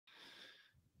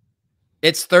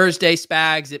It's Thursday,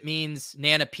 Spags. It means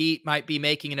Nana Pete might be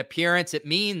making an appearance. It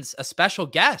means a special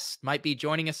guest might be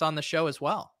joining us on the show as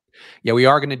well. Yeah, we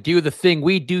are going to do the thing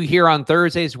we do here on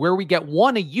Thursdays where we get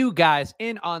one of you guys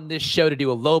in on this show to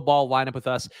do a low ball lineup with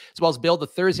us, as well as build the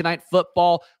Thursday night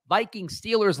football Vikings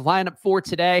Steelers lineup for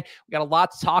today. We got a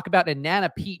lot to talk about, and Nana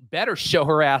Pete better show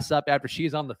her ass up after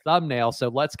she's on the thumbnail. So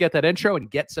let's get that intro and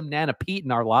get some Nana Pete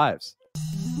in our lives.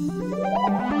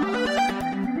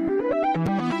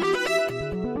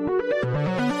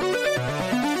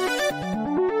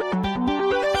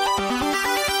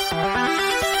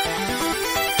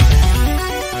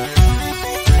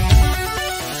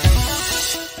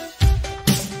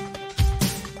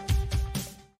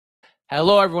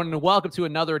 Hello, everyone, and welcome to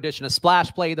another edition of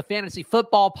Splash Play, the fantasy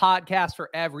football podcast for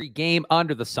every game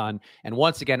under the sun. And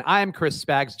once again, I am Chris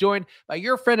Spags, joined by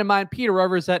your friend of mine, Peter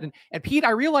Overzet. And Pete,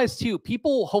 I realized too,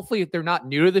 people, hopefully, if they're not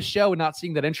new to the show and not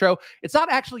seeing that intro, it's not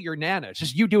actually your Nana. It's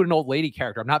just you doing an old lady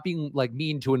character. I'm not being like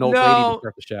mean to an old lady to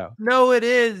start the show. No, it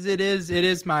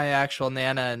is my actual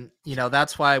Nana. And,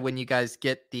 that's why when you guys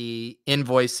get the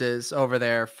invoices over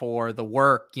there for the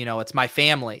work, it's my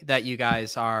family that you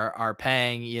guys are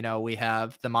paying. We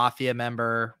have the Mafia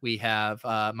member, we have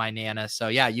my Nana. So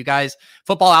yeah, you guys,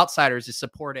 Football Outsiders is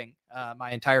supporting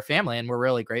my entire family, and we're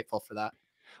really grateful for that.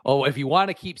 Oh, if you want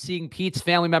to keep seeing Pete's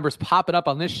family members popping up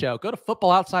on this show, go to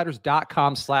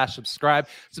footballoutsiders.com/subscribe.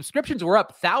 Subscriptions were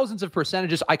up thousands of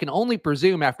percentages. I can only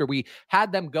presume after we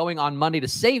had them going on Monday to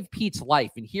save Pete's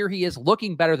life. And here he is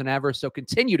looking better than ever. So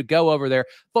continue to go over there,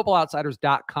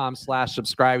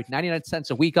 footballoutsiders.com/subscribe. 99 cents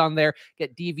a week on there.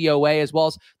 Get DVOA as well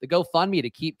as the GoFundMe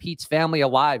to keep Pete's family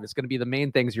alive. It's going to be the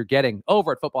main things you're getting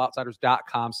over at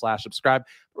footballoutsiders.com/subscribe.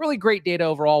 Really great data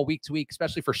overall, week to week,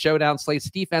 especially for showdown slates,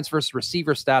 defense versus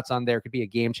receiver stats on there. Could be a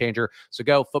game changer. So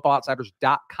go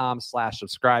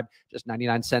footballoutsiders.com/subscribe, just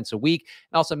 99 cents a week.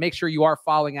 And also make sure you are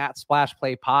following at Splash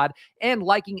Play Pod and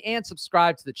liking and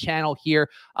subscribe to the channel here.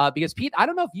 Because Pete, I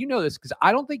don't know if you know this, because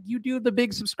I don't think you do the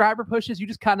big subscriber pushes. You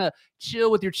just kind of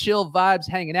chill with your chill vibes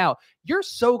hanging out. You're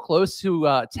so close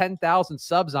to 10,000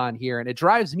 subs on here, and it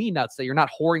drives me nuts that you're not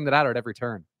whoring that out at every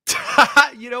turn.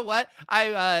 You know what?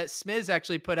 Smiz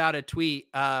actually put out a tweet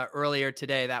earlier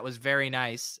today that was very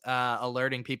nice,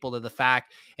 alerting people to the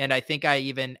fact. And I think I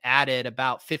even added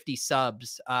about 50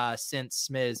 subs since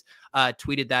Smiz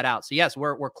tweeted that out. So yes,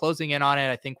 we're closing in on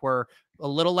it. I think we're a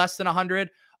little less than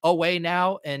 100 away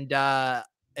now. And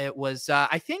it was,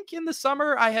 I think in the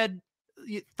summer I had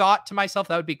thought to myself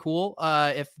that would be cool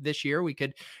if this year we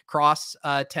could cross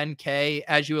 10K.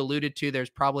 As you alluded to, there's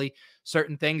probably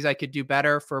certain things I could do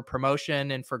better for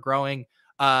promotion and for growing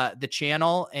the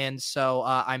channel. And so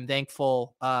I'm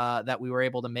thankful that we were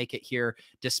able to make it here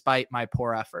despite my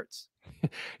poor efforts.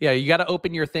 Yeah, you got to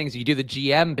open your things. You do the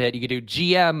GM bit. You can do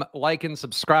GM, like, and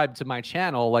subscribe to my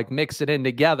channel, like mix it in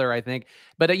together, I think.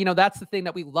 But, that's the thing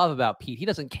that we love about Pete. He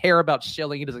doesn't care about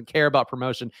shilling. He doesn't care about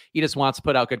promotion. He just wants to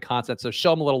put out good content. So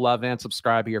show him a little love and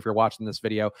subscribe here if you're watching this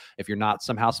video, if you're not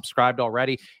somehow subscribed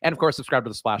already. And, of course, subscribe to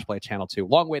the Splash Play channel, too.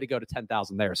 Long way to go to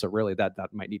 10,000 there. So really, that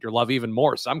might need your love even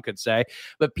more, some could say.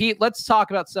 But, Pete, let's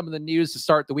talk about some of the news to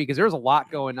start the week, because there's a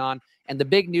lot going on. And the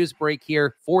big news break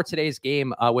here for today's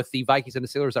game with the Vikings and the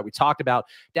Steelers that we talked about,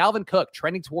 Dalvin Cook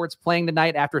trending towards playing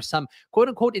tonight after some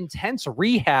quote-unquote intense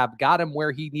rehab got him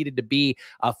where he needed to be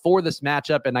for this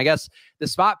matchup. And I guess the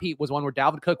spot, Pete, was one where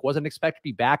Dalvin Cook wasn't expected to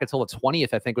be back until the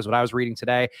 20th, I think was what I was reading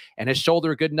today, and his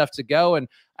shoulder good enough to go. And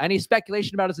any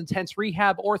speculation about his intense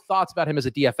rehab or thoughts about him as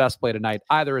a DFS play tonight,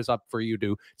 either is up for you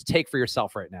to take for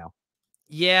yourself right now.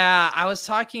 Yeah, I was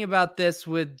talking about this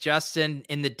with Justin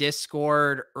in the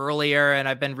Discord earlier, and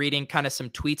I've been reading kind of some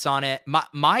tweets on it.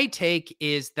 My take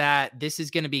is that this is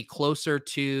going to be closer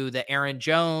to the Aaron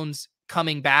Jones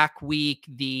coming back week,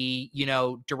 the,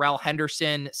 Darrell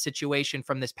Henderson situation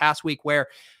from this past week, where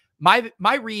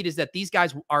my read is that these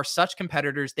guys are such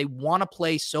competitors. They want to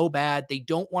play so bad. They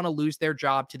don't want to lose their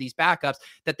job to these backups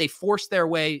that they force their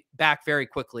way back very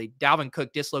quickly. Dalvin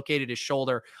Cook dislocated his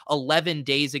shoulder 11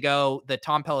 days ago. The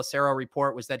Tom Pelissero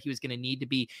report was that he was going to need to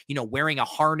be, wearing a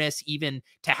harness even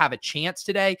to have a chance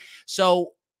today.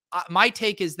 So my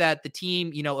take is that the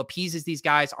team, appeases these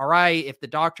guys. All right, if the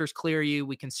doctors clear you,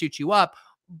 we can suit you up.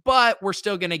 But we're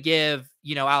still going to give,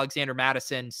 Alexander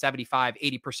Mattison 75,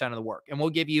 80% of the work. And we'll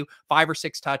give you 5 or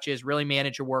 6 touches, really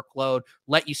manage your workload,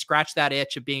 let you scratch that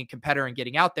itch of being a competitor and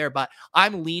getting out there. But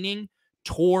I'm leaning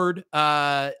toward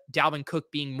Dalvin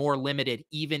Cook being more limited,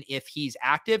 even if he's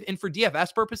active. And for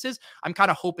DFS purposes, I'm kind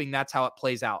of hoping that's how it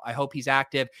plays out. I hope he's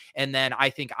active. And then I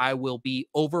think I will be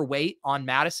overweight on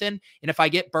Madison. And if I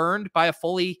get burned by a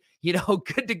fully,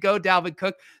 good to go Dalvin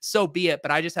Cook, so be it. But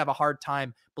I just have a hard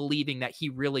time believing that he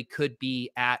really could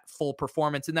be at full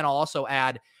performance. And then I'll also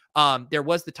add, there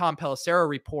was the Tom Pelissero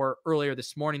report earlier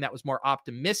this morning that was more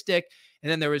optimistic. And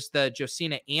then there was the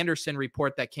Josina Anderson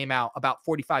report that came out about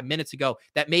 45 minutes ago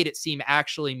that made it seem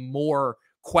actually more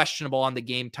questionable on the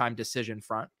game time decision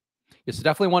front. Yes, so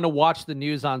definitely want to watch the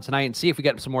news on tonight and see if we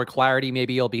get some more clarity.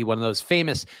 Maybe it'll be one of those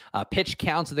famous pitch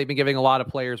counts that they've been giving a lot of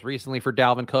players recently for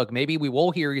Dalvin Cook. Maybe we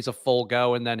will hear he's a full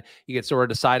go, and then you can sort of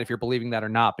decide if you're believing that or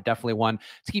not. But definitely one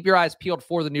to keep your eyes peeled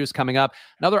for the news coming up.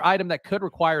 Another item that could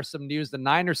require some news, the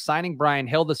Niners signing Brian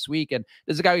Hill this week. And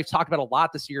this is a guy we've talked about a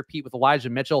lot this year, Pete, with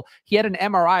Elijah Mitchell. He had an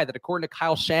MRI that, according to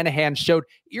Kyle Shanahan, showed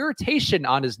irritation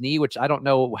on his knee, which I don't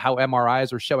know how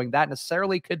MRIs are showing that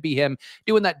necessarily. Could be him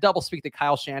doing that double speak that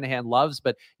Kyle Shanahan loves.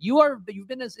 But you've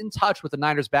been as in touch with the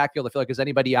Niners backfield, I feel like, as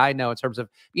anybody I know in terms of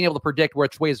being able to predict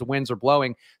which ways the winds are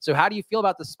blowing. So how do you feel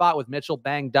about the spot with Mitchell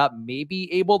banged up,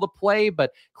 maybe able to play,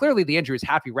 but clearly the injuries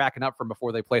have to be racking up from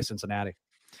before they play Cincinnati?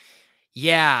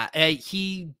 Yeah,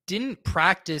 he didn't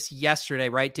practice yesterday,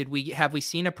 right? Have we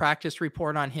seen a practice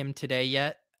report on him today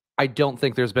yet? I don't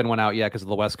think there's been one out yet because of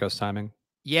the West Coast timing.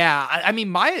 Yeah, I mean,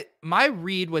 my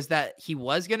read was that he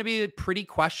was going to be pretty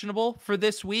questionable for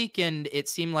this week, and it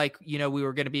seemed like we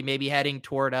were going to be maybe heading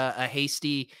toward a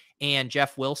Hasty and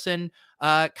Jeff Wilson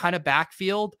kind of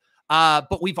backfield.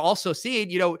 But we've also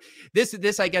seen,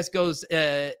 this I guess goes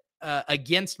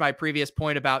against my previous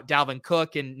point about Dalvin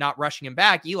Cook and not rushing him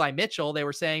back. Eli Mitchell, they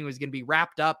were saying was going to be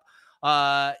wrapped up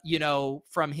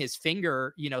from his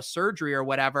finger, surgery or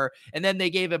whatever. And then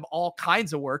they gave him all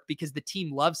kinds of work because the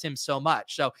team loves him so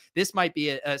much. So this might be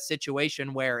a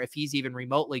situation where if he's even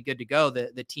remotely good to go,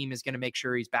 the team is going to make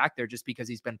sure he's back there just because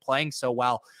he's been playing so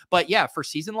well. But yeah, for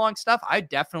season long stuff, I'd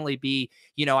definitely be,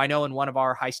 I know in one of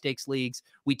our high stakes leagues,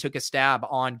 we took a stab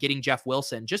on getting Jeff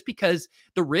Wilson just because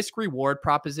the risk reward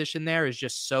proposition there is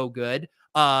just so good.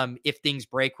 If things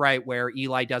break right where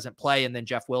Eli doesn't play and then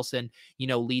Jeff Wilson,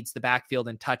 leads the backfield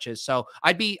in touches. So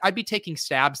I'd be taking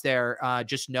stabs there,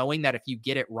 just knowing that if you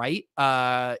get it right,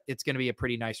 it's going to be a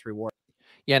pretty nice reward.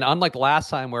 Yeah, and unlike last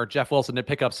time where Jeff Wilson did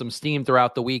pick up some steam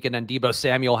throughout the week, and then Deebo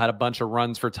Samuel had a bunch of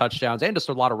runs for touchdowns and just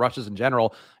a lot of rushes in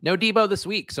general, no Deebo this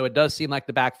week. So it does seem like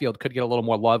the backfield could get a little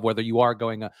more love, whether you are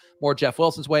going more Jeff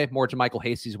Wilson's way, more JaMycal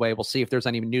Hasty's way. We'll see if there's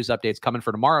any news updates coming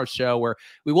for tomorrow's show, where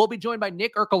we will be joined by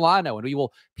Nick Ercolano, and we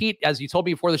will, Pete, as you told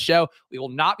me before the show, we will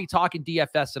not be talking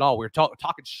DFS at all. We're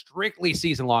talking strictly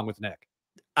season long with Nick.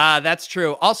 That's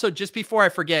true. Also, just before I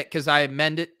forget, because I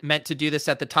meant to do this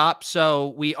at the top.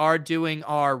 So we are doing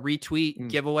our retweet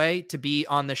giveaway to be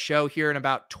on the show here in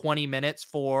about 20 minutes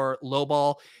for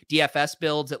lowball DFS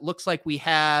builds. It looks like we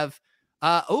have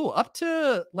up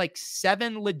to like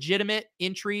 7 legitimate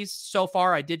entries so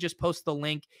far. I did just post the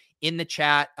link in the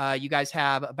chat. You guys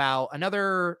have about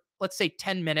another, let's say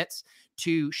 10 minutes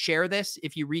to share this.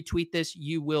 If you retweet this,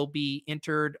 you will be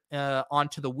entered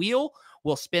onto the wheel.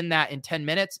 We'll spin that in 10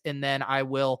 minutes, and then I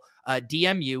will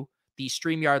DM you the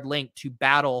StreamYard link to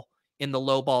battle in the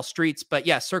low ball streets. But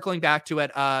yeah, circling back to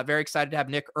it, very excited to have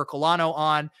Nick Ercolano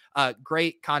on.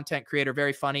 Great content creator,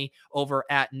 very funny over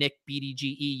at Nick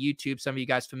BDGE YouTube. Some of you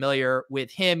guys familiar with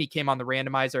him. He came on the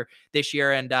randomizer this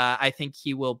year, and I think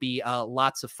he will be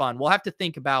lots of fun. We'll have to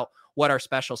think about what our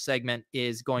special segment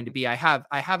is going to be. I have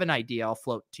an idea. I'll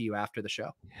float to you after the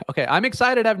show. Okay. I'm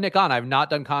excited to have Nick on. I've not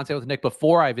done content with Nick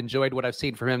before. I've enjoyed what I've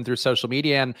seen from him through social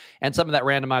media and some of that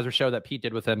randomizer show that Pete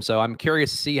did with him. So I'm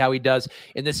curious to see how he does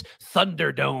in this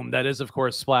Thunderdome that is, of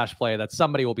course, Splash Play that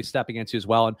somebody will be stepping into as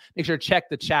well. And make sure to check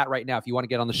the chat right now if you want to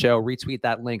get on the show. Retweet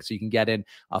that link so you can get in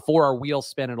for our wheel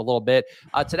spin in a little bit.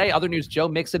 Today, other news, Joe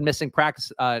Mixon missing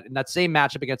practice in that same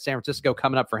matchup against San Francisco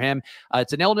coming up for him.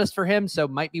 It's an illness for him, so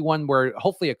might be one where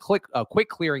hopefully a quick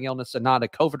clearing illness and not a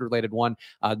COVID-related one.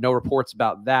 No reports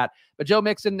about that. But Joe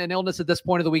Mixon, an illness at this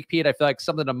point of the week, Pete, I feel like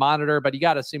something to monitor, but you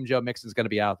got to assume Joe Mixon's going to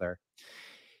be out there.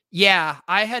 Yeah,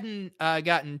 I hadn't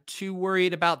gotten too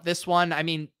worried about this one. I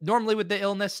mean, normally with the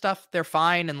illness stuff, they're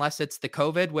fine unless it's the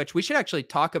COVID, which we should actually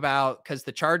talk about because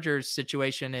the Chargers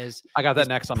situation is. I got that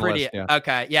next on the list. Yeah.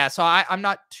 Okay, yeah. So I'm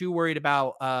not too worried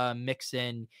about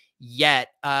Mixon yet.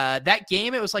 That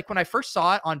game, it was like when I first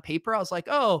saw it on paper, I was like,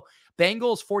 oh,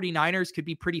 Bengals 49ers could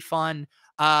be pretty fun.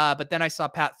 But then I saw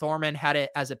Pat Thorman had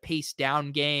it as a pace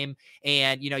down game.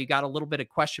 And, you got a little bit of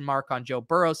question mark on Joe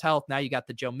Burrow's health. Now you got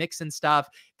the Joe Mixon stuff.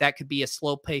 That could be a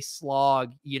slow pace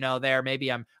slog, there.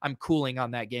 Maybe I'm cooling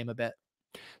on that game a bit.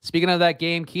 Speaking of that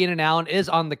game, Keenan Allen is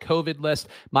on the COVID list.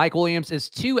 Mike Williams is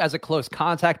 2 as a close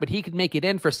contact, but he could make it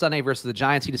in for Sunday versus the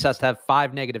Giants. He just has to have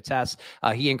 5 negative tests.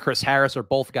 He and Chris Harris are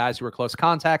both guys who are close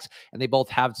contacts, and they both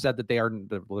have said that they're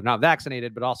not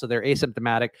vaccinated, but also they're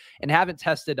asymptomatic and haven't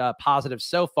tested positive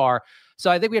so far. So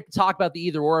I think we have to talk about the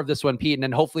either or of this one, Pete, and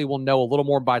then hopefully we'll know a little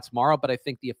more by tomorrow. But I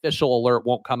think the official alert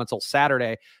won't come until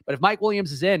Saturday. But if Mike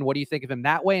Williams is in, what do you think of him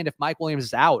that way? And if Mike Williams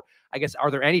is out, I guess, are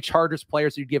there any Chargers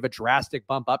players you'd give a drastic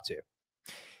bump up to?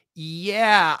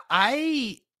 Yeah,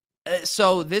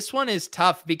 so this one is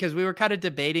tough because we were kind of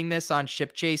debating this on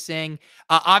ship chasing.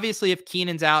 Obviously, if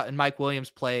Keenan's out and Mike Williams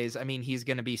plays, I mean, he's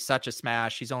going to be such a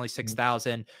smash. He's only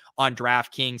 6,000 on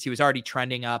DraftKings. He was already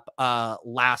trending up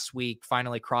last week,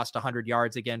 finally crossed 100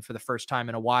 yards again for the first time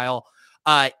in a while.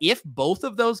 If both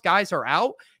of those guys are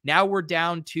out, now we're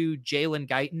down to Jalen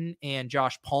Guyton and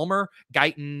Josh Palmer.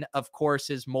 Guyton, of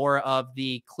course, is more of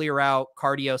the clear out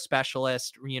cardio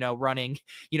specialist, running,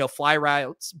 fly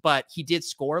routes, but he did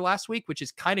score last week, which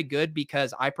is kind of good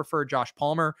because I prefer Josh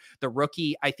Palmer, the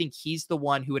rookie. I think he's the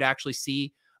one who would actually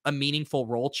see a meaningful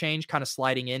role change kind of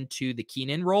sliding into the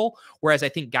Keenan role. Whereas I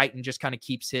think Guyton just kind of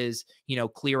keeps his,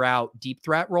 clear out deep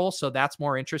threat role. So that's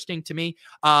more interesting to me.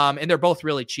 And they're both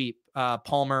really cheap.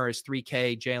 Palmer is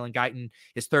 $3K, Jalen Guyton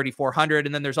is $3,400.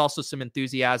 And then there's also some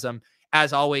enthusiasm,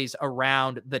 as always,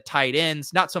 around the tight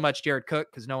ends. Not so much Jared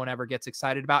Cook because no one ever gets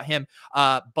excited about him.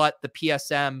 But the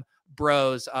PSM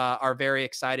bros are very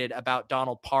excited about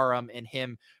Donald Parham and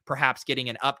him perhaps getting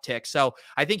an uptick. So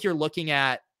I think you're looking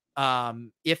at,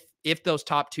 if those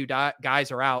top two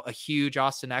guys are out, a huge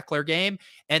Austin Eckler game,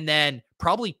 and then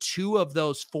probably 2 of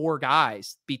those 4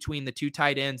 guys between the 2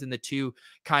 tight ends and the 2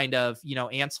 kind of,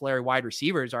 ancillary wide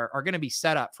receivers are going to be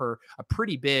set up for a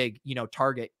pretty big,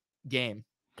 target game.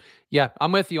 Yeah,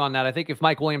 I'm with you on that. I think if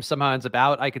Mike Williams somehow ends up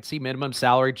out, I could see minimum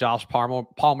salary Josh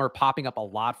Palmer popping up a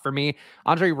lot for me.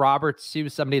 Andre Roberts, too,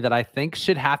 somebody that I think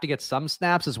should have to get some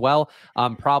snaps as well.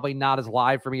 Probably not as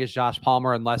live for me as Josh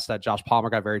Palmer, unless that Josh Palmer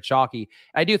got very chalky.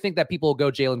 I do think that people will go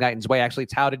Jalen Guyton's way. I actually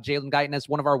touted Jalen Guyton as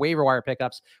one of our waiver wire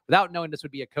pickups without knowing this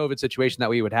would be a COVID situation that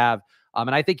we would have.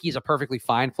 And I think he's a perfectly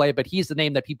fine play, but he's the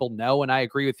name that people know. And I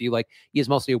agree with you. Like, he is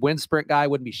mostly a wind sprint guy.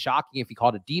 Wouldn't be shocking if he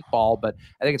called a deep ball, but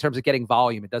I think in terms of getting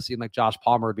volume, it does seem like Josh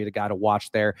Palmer would be the guy to watch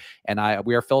there. And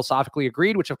we are philosophically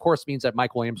agreed, which of course means that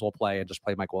Mike Williams will play and just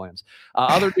play Mike Williams.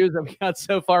 Other news that we got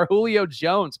so far, Julio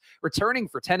Jones returning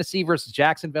for Tennessee versus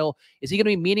Jacksonville. Is he going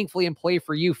to be meaningfully in play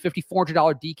for you?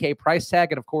 $5,400 DK price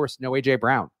tag. And of course, no AJ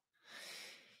Brown.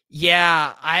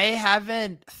 Yeah, I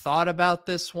haven't thought about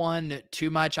this one too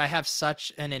much. I have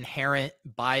such an inherent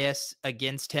bias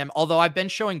against him, although I've been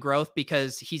showing growth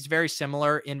because he's very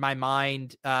similar in my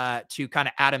mind to kind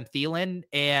of Adam Thielen.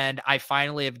 And I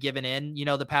finally have given in,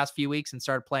 the past few weeks and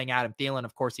started playing Adam Thielen.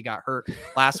 Of course, he got hurt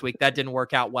last week. That didn't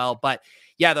work out well. But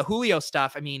yeah, the Julio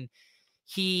stuff, I mean,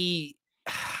 you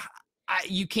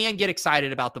can get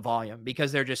excited about the volume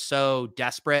because they're just so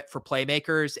desperate for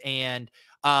playmakers. And,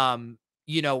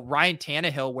 Ryan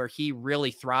Tannehill, where he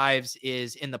really thrives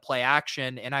is in the play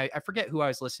action. And I forget who I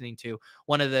was listening to.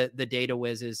 One of the data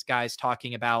whizzes guys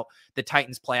talking about the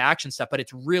Titans play action stuff, but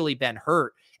it's really been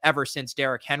hurt ever since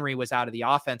Derrick Henry was out of the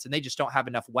offense. And they just don't have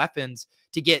enough weapons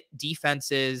to get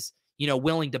defenses,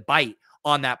 willing to bite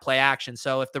on that play action.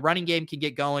 So if the running game can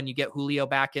get going, you get Julio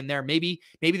back in there. Maybe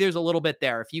there's a little bit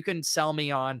there. If you can sell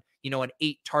me on, an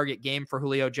 8 target game for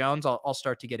Julio Jones, I'll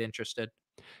start to get interested.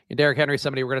 And Derrick Henry,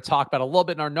 somebody we're going to talk about a little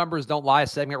bit in our numbers don't lie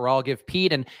segment where I'll give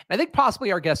Pete and I think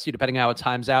possibly our guests too, depending on how it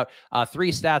times out.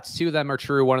 3 stats, 2 of them are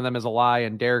true, 1 of them is a lie,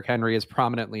 and Derrick Henry is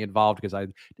prominently involved because I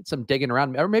did some digging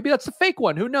around, or maybe that's a fake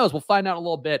one. Who knows? We'll find out in a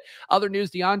little bit. Other news: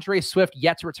 DeAndre Swift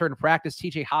yet to return to practice.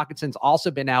 TJ Hawkinson's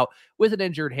also been out with an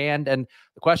injured hand. And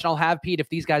the question I'll have, Pete, if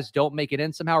these guys don't make it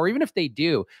in somehow, or even if they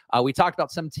do, we talked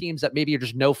about some teams that maybe are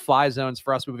just no fly zones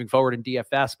for us moving forward in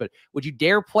DFS, but would you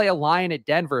dare play a Lion at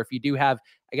Denver if you do have,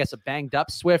 I guess, a banged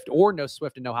up Swift or no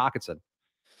Swift and no Hawkinson?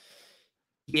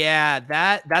 Yeah,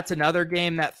 that's another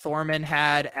game that Thorman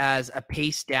had as a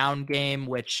pace down game,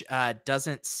 which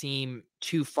doesn't seem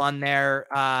too fun there.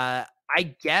 I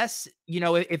guess,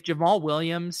 if Jamal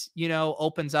Williams,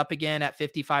 opens up again at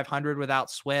 5,500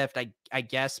 without Swift, I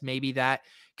guess maybe that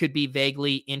could be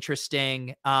vaguely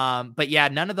interesting. But yeah,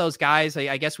 none of those guys,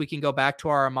 I guess we can go back to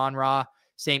our Amon-Ra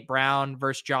St. Brown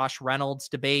versus Josh Reynolds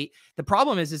debate. The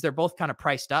problem is they're both kind of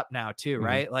priced up now too,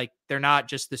 right? Mm-hmm. Like they're not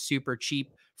just the super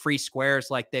cheap free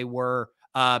squares like they were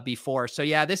before. So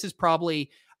yeah, this is probably,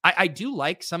 I do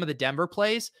like some of the Denver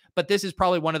plays, but this is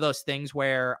probably one of those things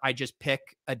where I just pick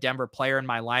a Denver player in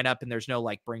my lineup and there's no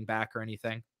like bring back or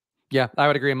anything. Yeah, I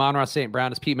would agree. Amon-Ra St.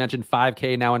 Brown, as Pete mentioned,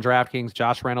 5K now on DraftKings.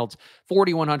 Josh Reynolds,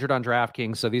 4,100 on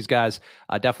DraftKings. So these guys,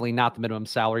 definitely not the minimum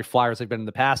salary flyers they've been in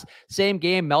the past. Same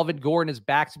game, Melvin Gordon is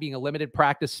back to being a limited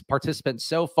practice participant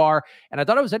so far. And I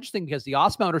thought it was interesting because the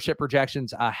Awesemo ownership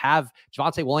projections have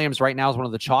Javonte Williams right now as one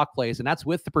of the chalk plays. And that's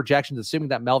with the projections, assuming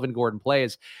that Melvin Gordon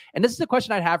plays. And this is a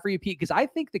question I'd have for you, Pete, because I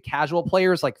think the casual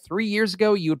players, like 3 years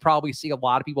ago, you would probably see a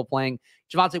lot of people playing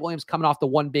Javonte Williams coming off the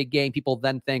one big game. People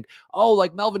then think, oh,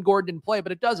 like Melvin Gordon didn't play,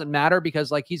 but it doesn't matter because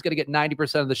like he's going to get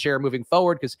 90% of the share moving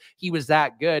forward because he was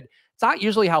that good. It's not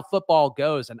usually how football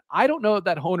goes. And I don't know if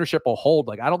that ownership will hold.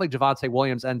 Like, I don't think Javonte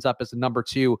Williams ends up as the number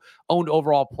 2 owned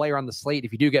overall player on the slate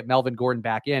if you do get Melvin Gordon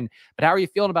back in. But how are you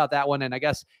feeling about that one? And I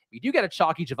guess if you do get a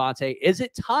chalky Javonte, is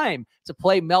it time to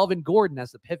play Melvin Gordon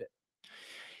as the pivot?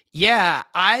 Yeah,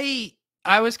 I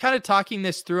was kind of talking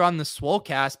this through on the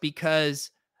Swolecast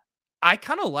because I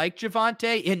kind of like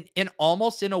Javonte in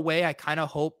almost in a way. I kind of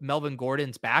hope Melvin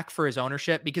Gordon's back for his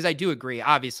ownership because I do agree.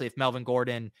 Obviously, if Melvin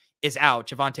Gordon is out,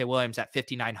 Javonte Williams at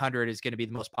 5,900 is going to be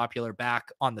the most popular back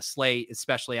on the slate,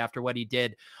 especially after what he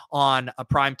did on a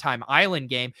primetime Island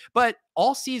game. But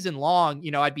all season long,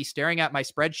 I'd be staring at my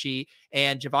spreadsheet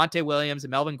and Javonte Williams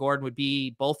and Melvin Gordon would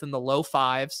be both in the low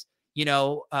fives.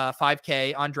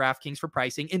 5K on DraftKings for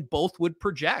pricing, and both would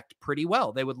project pretty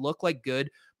well. They would look like good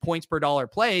points per dollar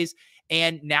plays.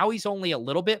 And now he's only a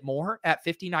little bit more at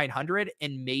 5,900.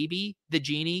 And maybe the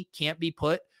genie can't be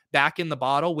put back in the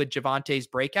bottle with Javonte's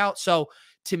breakout. So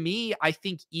to me, I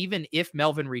think even if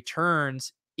Melvin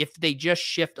returns, if they just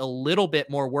shift a little bit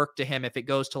more work to him, if it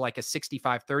goes to like a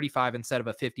 65-35 instead of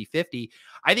a 50-50,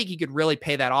 I think he could really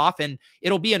pay that off. And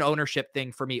it'll be an ownership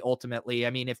thing for me ultimately. I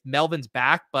mean, if Melvin's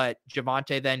back, but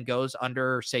Javonte then goes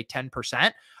under, say,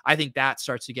 10%, I think that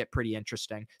starts to get pretty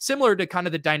interesting. Similar to kind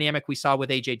of the dynamic we saw with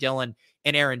AJ Dillon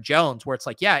and Aaron Jones, where it's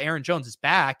like, yeah, Aaron Jones is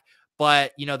back,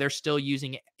 but they're still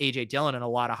using AJ Dillon in a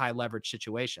lot of high leverage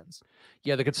situations.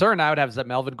 Yeah, the concern I would have is that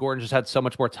Melvin Gordon just had so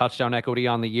much more touchdown equity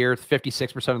on the year,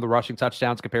 56% of the rushing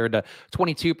touchdowns compared to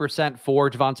 22% for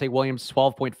Javonte Williams,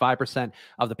 12.5%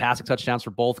 of the passing touchdowns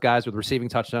for both guys, with receiving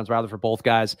touchdowns rather for both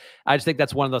guys. I just think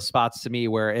that's one of those spots to me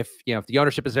where if the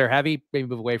ownership is there heavy, maybe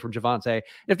move away from Javonte.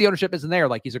 If the ownership isn't there,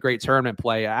 like he's a great tournament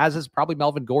play, as is probably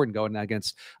Melvin Gordon going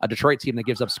against a Detroit team that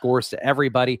gives up scores to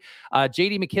everybody.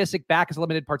 JD McKissic back as a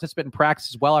limited participant in practice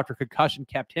as well after concussion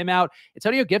kept him out.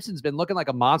 Antonio Gibson's been looking like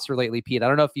a monster lately, Pete. I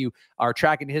don't know if you are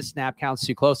tracking his snap counts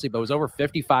too closely, but it was over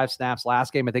 55 snaps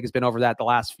last game. I think it's been over that the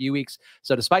last few weeks.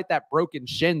 So despite that broken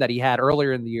shin that he had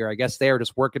earlier in the year, I guess they are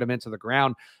just working him into the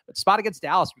ground. But spot against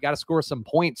Dallas, we got to score some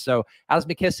points. So how does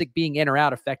McKissic being in or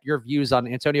out affect your views on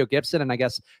Antonio Gibson and I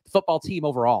guess the football team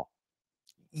overall?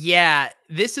 Yeah,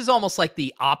 this is almost like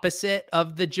the opposite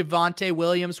of the Javonte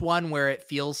Williams one, where it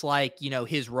feels like,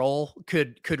 his role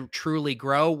could truly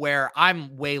grow, where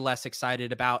I'm way less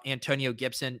excited about Antonio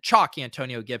Gibson, chalk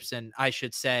Antonio Gibson, I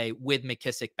should say, with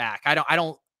McKissic back. I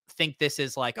don't think this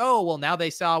is like, oh, well, now they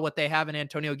saw what they have in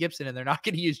Antonio Gibson and they're not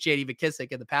going to use JD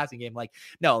McKissic in the passing game. Like,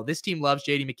 no, this team loves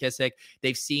JD McKissic.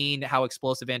 They've seen how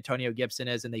explosive Antonio Gibson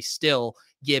is, and they still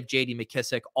give JD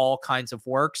McKissic all kinds of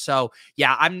work. So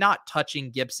yeah, I'm not touching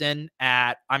Gibson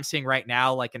I'm seeing right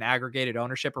now, like an aggregated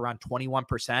ownership around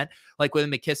 21%. Like with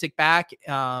McKissic back,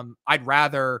 I'd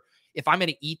rather, if I'm going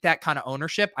to eat that kind of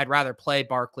ownership, I'd rather play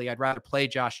Barkley. I'd rather play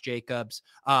Josh Jacobs.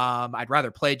 I'd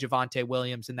rather play Javonte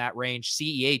Williams in that range,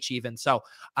 CEH even. So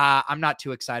I'm not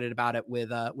too excited about it with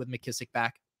McKissic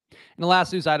back. And the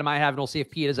last news item I have, and we'll see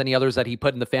if Pete has any others that he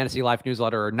put in the Fantasy Life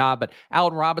newsletter or not, but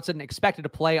Allen Robinson expected to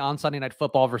play on Sunday Night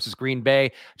Football versus Green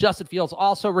Bay. Justin Fields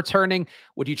also returning.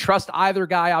 Would you trust either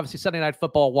guy? Obviously, Sunday Night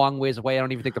Football a long ways away. I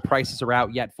don't even think the prices are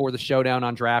out yet for the showdown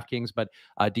on DraftKings, but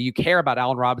do you care about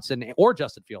Allen Robinson or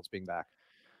Justin Fields being back?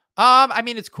 I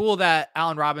mean, it's cool that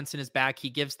Allen Robinson is back. He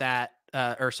gives that,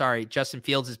 Justin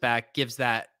Fields is back, gives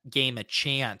that game a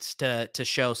chance to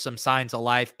show some signs of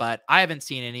life, but I haven't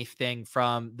seen anything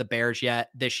from the Bears yet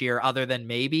this year, other than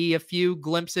maybe a few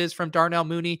glimpses from Darnell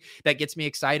Mooney that gets me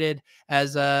excited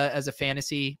as a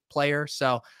fantasy player.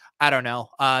 So I don't know.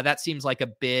 That seems like a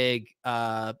big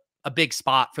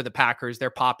spot for the Packers. They're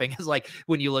popping as, like,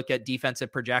 when you look at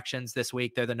defensive projections this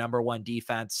week, they're the number 1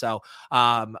 defense. So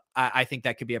I think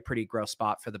that could be a pretty gross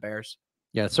spot for the Bears.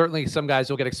 Yeah, certainly some guys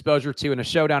you'll get exposure to in a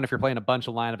showdown if you're playing a bunch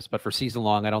of lineups, but for season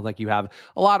long, I don't think you have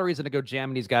a lot of reason to go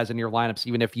jamming these guys in your lineups,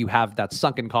 even if you have that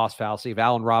sunken cost fallacy of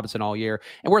Allen Robinson all year.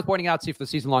 And worth pointing out, see, for the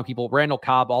season long people, Randall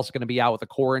Cobb also going to be out with a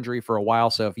core injury for a while.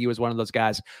 So if he was one of those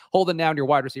guys holding down your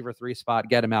wide receiver 3 spot,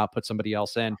 get him out, put somebody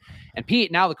else in. And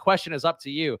Pete, now the question is up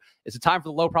to you. Is it time for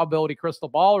the low probability crystal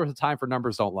ball, or is it time for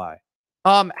numbers don't lie?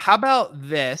 How about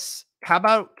this? How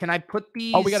about, can I put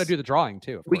these? Oh, we got to do the drawing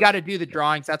too. We got to do the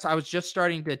drawings. I was just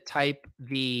starting to type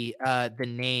the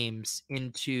names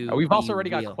into We've the also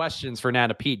already got wheel. questions for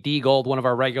Nana Pete. D Gold, one of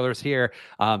our regulars here,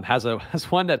 has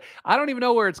one that I don't even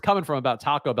know where it's coming from about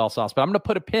Taco Bell sauce, but I'm going to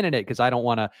put a pin in it because I don't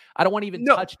want to even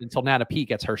touch it until Nana Pete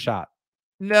gets her shot.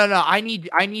 No, I need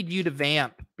you to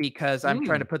vamp because I'm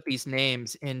trying to put these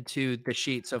names into the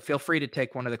sheet. So feel free to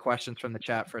take one of the questions from the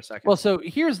chat for a second. Well, so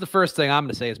here's the first thing I'm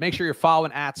going to say is make sure you're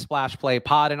following at Splash Play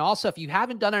Pod. And also, if you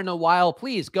haven't done it in a while,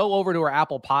 please go over to our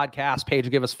Apple Podcast page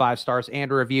and give us 5 stars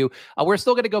and a review. We're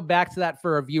still going to go back to that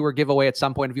for a viewer giveaway at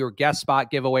some point, a viewer guest spot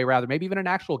giveaway, rather, maybe even an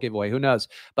actual giveaway. Who knows?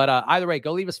 But either way,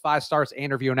 go leave us 5 stars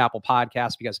and a review on Apple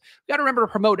Podcast because we got to remember to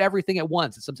promote everything at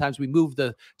once. And sometimes we move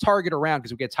the target around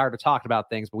because we get tired of talking about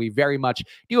things, but we very much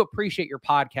do appreciate your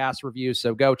podcast reviews.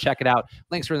 So go check it out.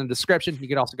 Links are in the description. You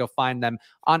can also go find them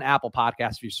on Apple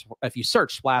Podcasts if you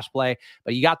search Splash Play.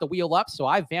 But you got the wheel up, so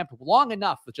I vamped long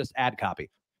enough with just ad copy.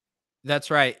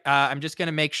 That's right. I'm just going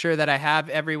to make sure that I have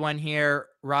everyone here.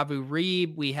 Ravu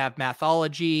Reeb, we have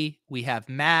Mathology, we have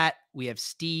Matt, we have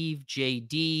Steve,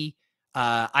 JD,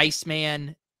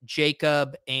 Iceman,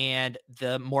 Jacob, and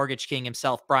the Mortgage King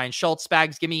himself, Brian Schultz.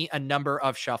 Spags, give me a number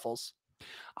of shuffles.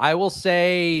 I will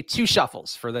say 2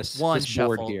 shuffles for this board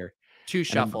here. 2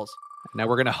 shuffles. Now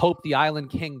we're going to hope the Island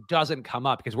King doesn't come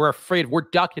up because we're afraid we're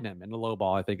ducking him in the low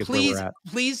ball, I think is where we're at.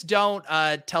 Please don't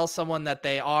tell someone that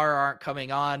they are or aren't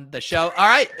coming on the show. All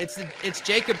right, it's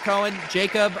Jacob Cohen.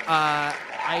 Jacob,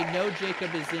 I know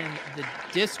Jacob is in the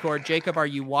Discord. Jacob, are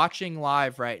you watching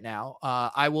live right now?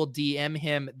 I will DM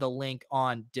him the link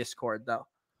on Discord, though.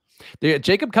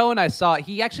 Jacob Cohen, I saw,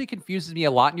 he actually confuses me a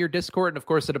lot in your Discord. And of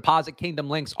course, the Deposit Kingdom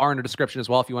links are in the description as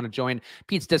well. If you want to join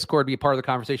Pete's Discord, be a part of the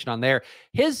conversation on there.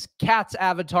 His cat's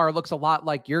avatar looks a lot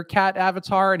like your cat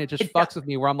avatar. And it just fucks with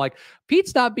me where I'm like,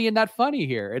 Pete's not being that funny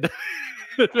here.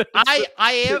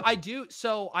 I do.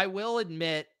 So I will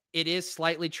admit it is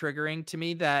slightly triggering to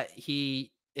me that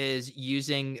he is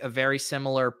using a very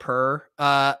similar purr.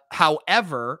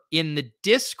 However, in the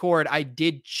Discord, I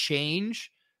did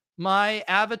change my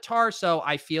avatar, so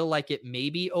I feel like it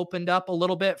maybe opened up a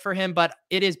little bit for him, but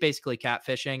it is basically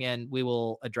catfishing, and we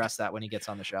will address that when he gets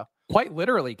on the show. Quite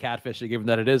literally catfishing, given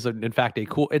that it is in fact a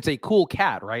cool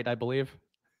cat, right? I believe.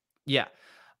 Yeah.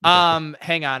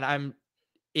 Hang on.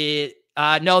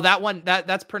 No, that one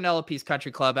that's Penelope's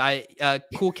Country Club.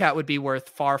 Cool cat would be worth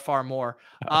far, far more.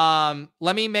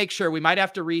 Let me make sure. We might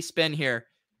have to respin here.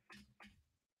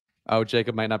 Oh,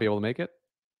 Jacob might not be able to make it.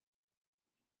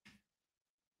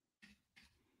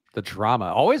 The drama,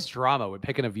 always drama with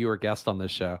picking a viewer guest on this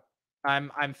show.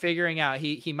 I'm figuring out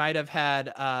he might have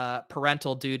had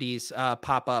parental duties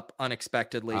pop up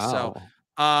unexpectedly. Oh.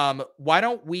 So why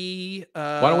don't we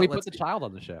put the child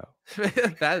on the show?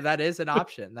 that is an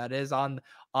option. That is on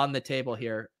the table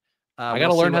here. I got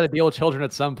to learn how to deal with children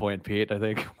at some point, Pete. I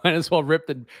think might as well rip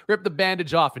the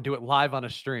bandage off and do it live on a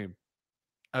stream.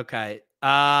 Okay.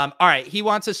 All right. He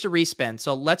wants us to respin.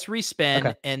 So let's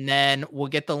respin and then we'll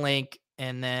get the link.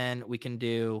 And then we can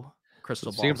do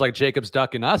crystal ball. Seems like Jacob's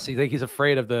ducking us. You think he's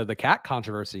afraid of the cat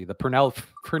controversy, the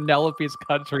Penelope's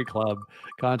Country Club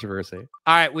controversy.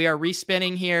 All right, we are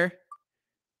respinning here.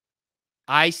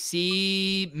 I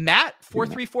see Matt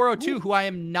 43402, who I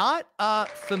am not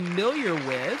familiar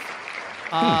with.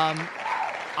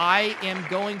 I am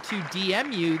going to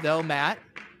DM you though, Matt,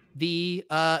 the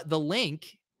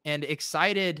link, and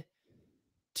excited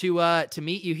to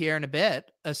meet you here in a bit,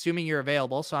 assuming you're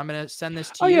available. So I'm going to send this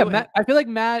to you. Oh yeah, Matt, I feel like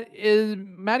Matt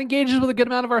engages with a good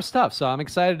amount of our stuff. So I'm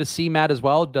excited to see Matt as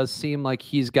well. It does seem like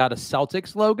he's got a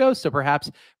Celtics logo. So perhaps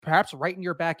right in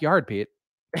your backyard, Pete.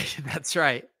 That's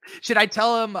right. Should I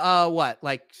tell him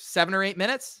like 7 or 8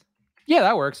 minutes? Yeah,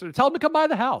 that works. Tell him to come by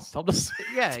the house. Come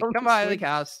by the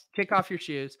house. Kick off your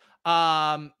shoes.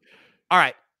 All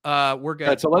right. We're good.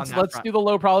 Right, so let's do the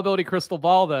low probability crystal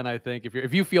ball then. I think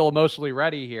if you feel emotionally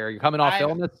ready here, you're coming off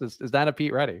illness. Is Nana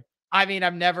Pete ready? I mean,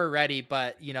 I'm never ready,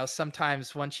 but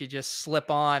sometimes once you just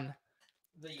slip on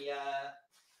the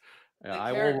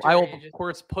I will of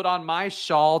course put on my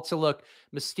shawl to look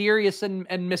mysterious and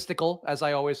mystical, as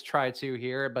I always try to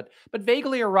here, but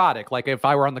vaguely erotic, like if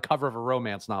I were on the cover of a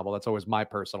romance novel. That's always my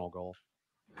personal goal.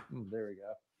 There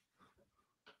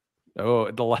we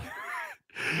go. Oh,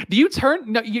 do you turn?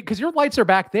 No, because your lights are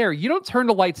back there. You don't turn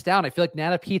the lights down. I feel like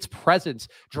Nana Pete's presence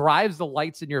drives the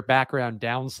lights in your background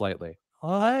down slightly.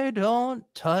 I don't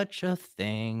touch a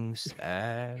thing,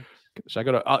 Spags. Should I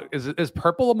go to? Is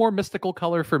purple a more mystical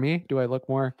color for me? Do I look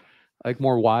more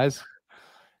wise?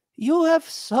 You have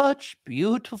such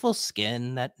beautiful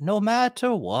skin that no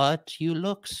matter what, you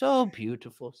look so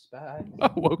beautiful, Spag.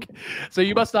 Oh, okay. So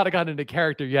you must not have gotten into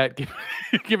character yet,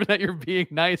 given that you're being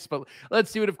nice. But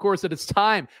let's do it, of course, at its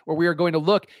time where we are going to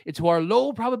look into our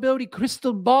low probability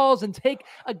crystal balls and take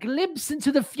a glimpse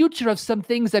into the future of some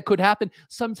things that could happen.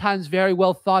 Sometimes very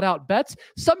well thought out bets,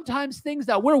 sometimes things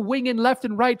that we're winging left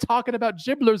and right, talking about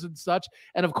gibblers and such.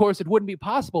 And of course, it wouldn't be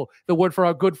possible. The word for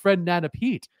our good friend Nana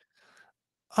Pete.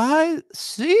 I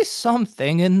see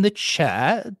something in the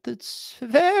chat that's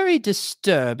very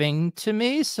disturbing to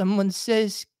me. Someone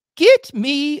says, "Get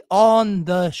me on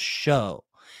the show."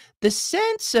 The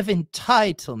sense of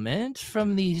entitlement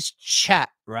from these chat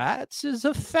rats is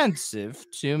offensive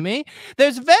to me.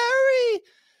 There's very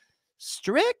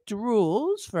strict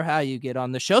rules for how you get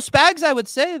on the show. Spags, I would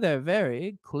say they're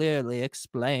very clearly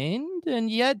explained,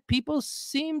 and yet people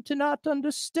seem to not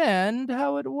understand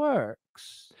how it works.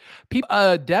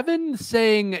 Devin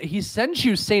saying he sent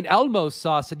you St. Elmo's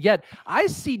sauce, and yet I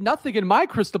see nothing in my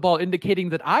crystal ball indicating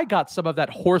that I got some of that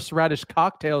horseradish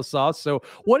cocktail sauce. So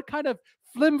what kind of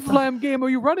flim-flam game are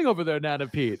you running over there, Nana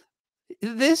Pete?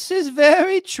 This is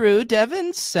very true.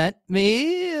 Devin sent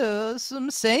me some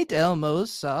St.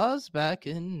 Elmo's sauce back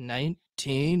in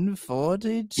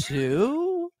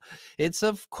 1942. It's,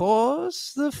 of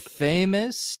course, the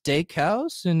famous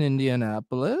steakhouse in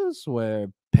Indianapolis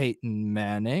where Peyton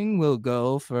Manning will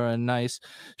go for a nice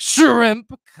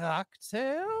shrimp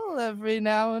cocktail every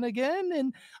now and again.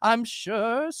 And I'm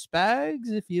sure,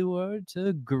 Spags, if you were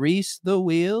to grease the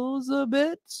wheels a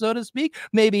bit, so to speak,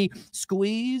 maybe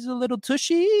squeeze a little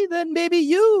tushy, then maybe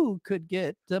you could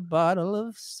get a bottle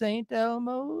of St.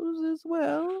 Elmo's as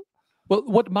well. Well,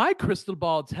 what my crystal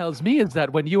ball tells me is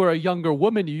that when you were a younger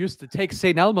woman, you used to take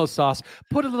St. Elmo sauce,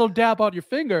 put a little dab on your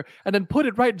finger, and then put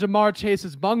it right in Jamar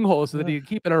Chase's bunghole so that he could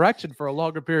keep an erection for a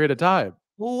longer period of time.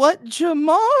 What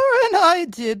Jamar and I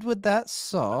did with that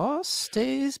sauce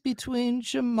stays between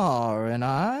Jamar and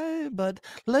I, but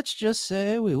let's just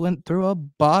say we went through a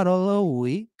bottle a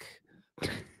week.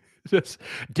 Just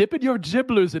dipping your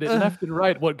gibblers in it left and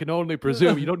right, one can only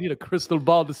presume. You don't need a crystal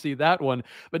ball to see that one.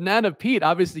 But Nana Pete,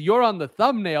 obviously you're on the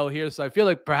thumbnail here, so I feel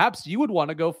like perhaps you would want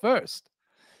to go first.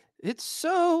 It's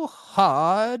so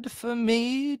hard for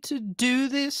me to do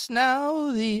this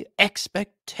now. The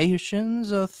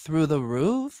expectations are through the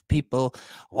roof. People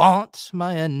want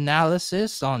my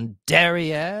analysis on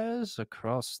derrieres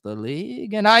across the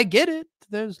league, and I get it.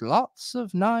 There's lots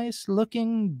of nice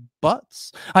looking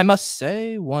butts. I must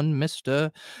say, one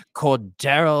Mr.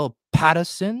 Cordero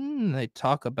Patterson, they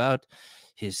talk about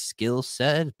his skill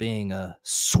set being a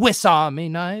Swiss Army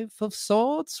knife of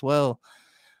sorts. Well,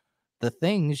 the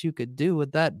things you could do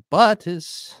with that butt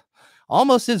is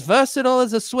almost as versatile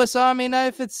as a Swiss Army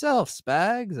knife itself,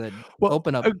 Spags. I'd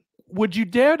open up. Would you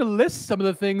dare to list some of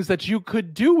the things that you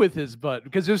could do with his butt?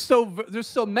 Because there's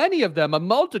so many of them, a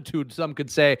multitude, some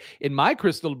could say, in my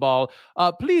crystal ball.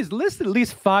 Please list at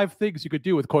least 5 things you could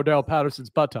do with Cordell Patterson's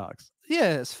buttocks.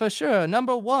 Yes, for sure.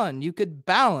 Number 1, you could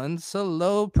balance a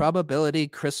low probability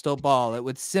crystal ball. It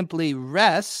would simply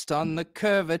rest on the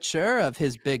curvature of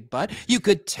his big butt. You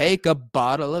could take a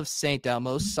bottle of St.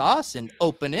 Elmo's sauce and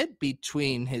open it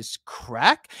between his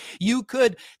crack. You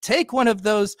could take one of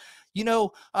those,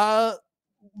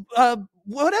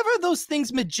 whatever those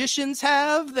things magicians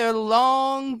have, they're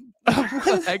long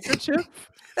handkerchief.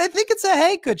 I think it's a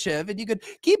handkerchief, and you could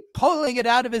keep pulling it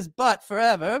out of his butt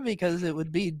forever because it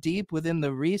would be deep within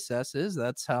the recesses.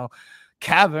 That's how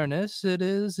cavernous it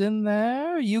is in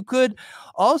there. You could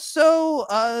also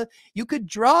you could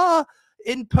draw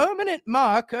in permanent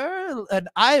marker an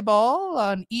eyeball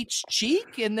on each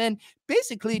cheek, and then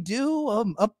basically do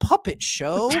a puppet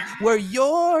show where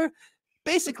you're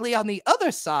basically on the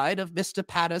other side of Mr.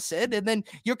 Patterson, and then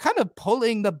you're kind of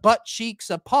pulling the butt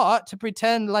cheeks apart to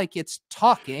pretend like it's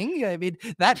talking. I mean,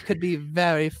 that could be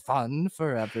very fun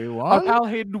for everyone. Our pal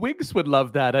Hayden Wiggs would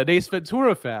love that, an Ace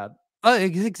Ventura fan.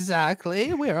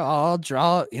 Exactly. We all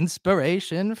draw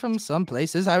inspiration from some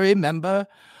places. I remember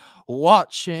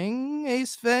watching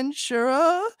Ace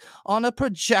Ventura on a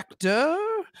projector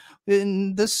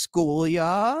in the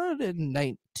schoolyard in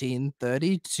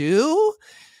 1932.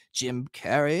 Jim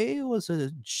Carrey was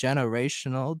a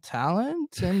generational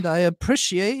talent, and I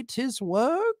appreciate his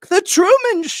work. The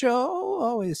Truman Show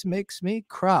always makes me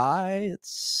cry.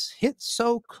 It's hit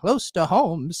so close to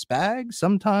home, Spag.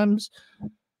 Sometimes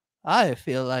I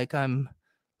feel like I'm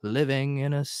living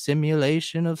in a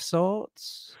simulation of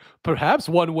sorts. Perhaps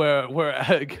one where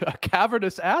a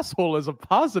cavernous asshole is a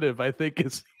positive, I think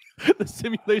is the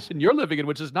simulation you're living in,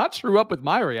 which does not true up with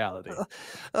my reality.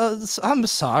 I'm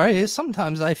sorry.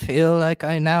 Sometimes I feel like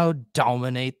I now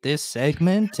dominate this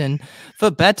segment, and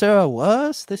for better or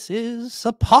worse, this is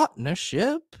a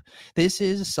partnership. This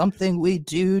is something we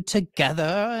do together,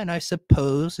 and I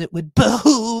suppose it would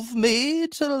behoove me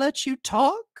to let you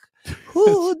talk.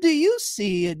 Who do you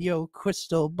see in your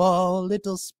crystal ball,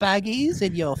 little spaggies,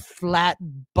 in your flat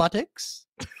buttocks?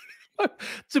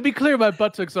 To be clear, my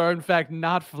buttocks are in fact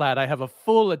not flat. I have a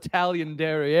full Italian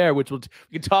derriere, which we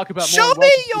can talk about Show more.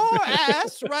 me your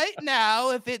ass right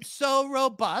now if it's so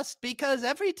robust, because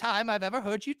every time I've ever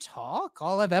heard you talk,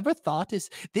 all I've ever thought is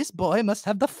this boy must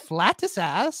have the flattest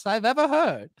ass I've ever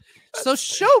heard. So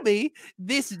show me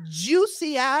this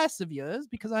juicy ass of yours,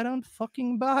 because I don't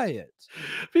fucking buy it.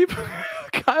 People,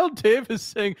 Kyle Davis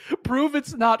saying, prove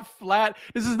it's not flat.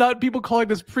 This is not, people calling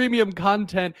this premium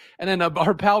content. And then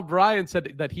our pal Brian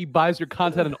said that he buys your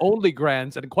content on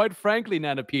OnlyGrants. And quite frankly,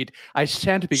 Nana Pete, I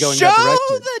shan't be going that direction.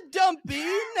 Show the dumpy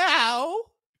now.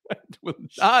 I will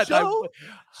not.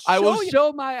 I will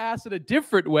show my ass in a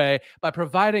different way by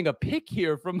providing a pic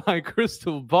here from my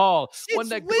crystal ball. When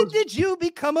did you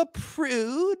become a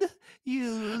prude?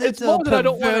 You little It's more that I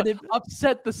don't want perverted. to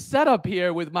upset the setup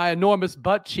here with my enormous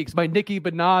butt cheeks, my Nicki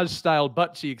Minaj style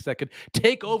butt cheeks that could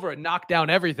take over and knock down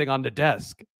everything on the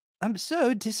desk. I'm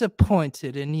so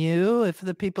disappointed in you. If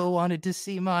the people wanted to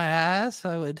see my ass,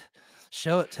 I would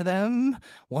show it to them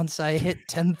once I hit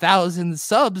 10,000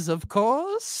 subs, of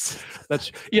course.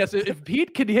 That's yes. If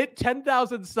Pete can hit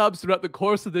 10,000 subs throughout the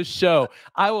course of this show,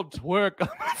 I will twerk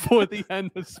for the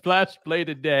end of Splash Play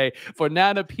today for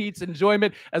Nana Pete's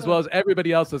enjoyment as well as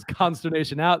everybody else's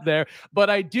consternation out there. But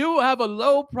I do have a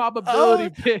low probability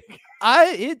pick.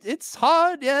 It's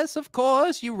hard, yes, of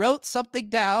course. You wrote something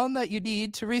down that you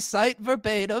need to recite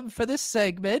verbatim for this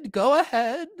segment. Go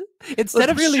ahead. Instead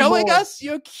of really showing us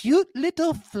your cute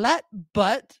little flat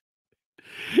butt.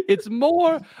 It's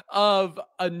more of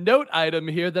a note item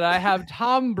here that I have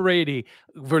Tom Brady.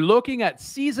 We're looking at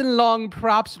season-long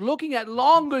props, looking at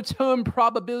longer-term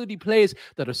probability plays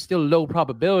that are still low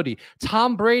probability.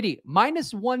 Tom Brady,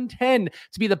 minus 110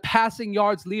 to be the passing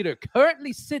yards leader,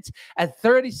 currently sits at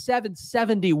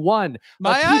 37.71.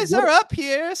 My eyes are up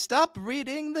here. Stop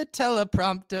reading the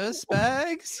teleprompter,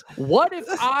 Spags. What if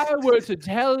I were to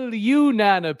tell you,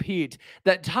 Nana Pete,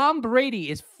 that Tom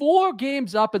Brady is 4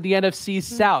 games up in the NFC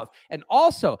South and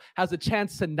also has a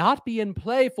chance to not be in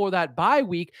play for that bye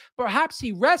week? Perhaps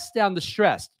he rests down the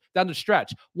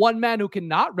stretch. One man who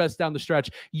cannot rest down the stretch,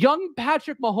 young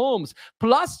Patrick Mahomes,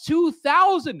 plus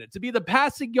 2,000 to be the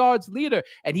passing yards leader,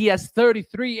 and he has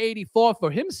 33.84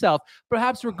 for himself.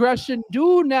 Perhaps regression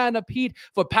due, Nana Pete,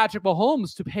 for Patrick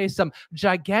Mahomes to pay some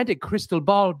gigantic crystal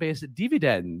ball-based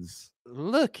dividends.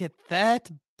 Look at that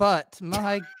butt.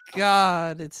 My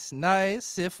God, it's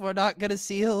nice. If we're not going to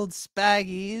see old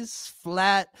Spaggy's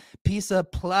flat piece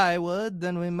of plywood,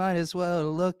 then we might as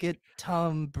well look at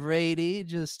Tom Brady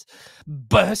just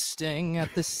bursting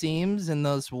at the seams in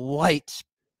those white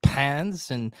pants,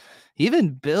 and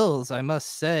even Bills, I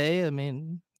must say. I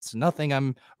mean, it's nothing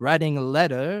I'm writing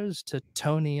letters to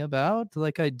Tony about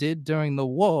like I did during the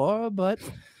war, but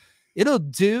it'll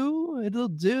do. It'll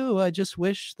do. I just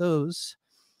wish those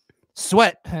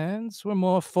sweatpants were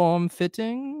more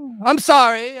form-fitting. I'm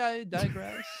sorry, I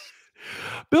digress.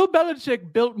 Bill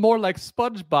Belichick built more like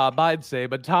SpongeBob, I'd say,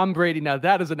 but Tom Brady, now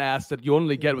that is an ass that you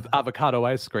only get with avocado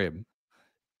ice cream.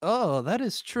 Oh, that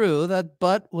is true. That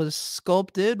butt was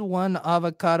sculpted one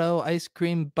avocado ice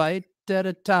cream bite at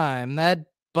a time. That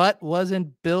butt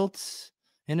wasn't built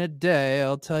in a day,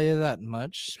 I'll tell you that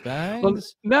much, Spags. Well,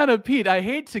 Nana Pete, I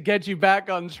hate to get you back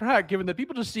on track, given that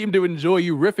people just seem to enjoy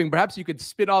you riffing. Perhaps you could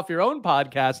spin off your own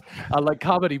podcast like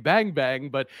Comedy Bang Bang,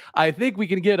 but I think we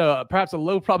can get perhaps a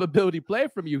low probability play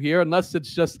from you here, unless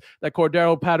it's just that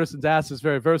Cordero Patterson's ass is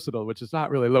very versatile, which is not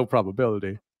really low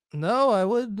probability. No, I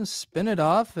would spin it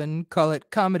off and call it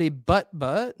Comedy Butt,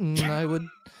 and I would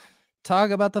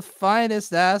talk about the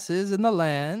finest asses in the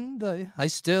land. I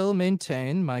still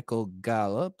maintain Michael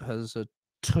Gallup has a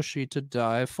tushy to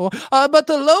die for. But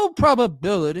the low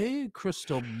probability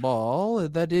crystal ball,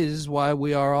 that is why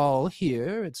we are all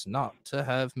here. It's not to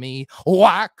have me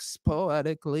wax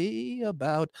poetically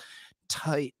about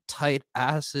tight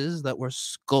asses that were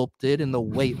sculpted in the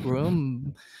weight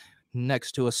room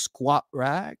next to a squat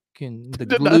rack and the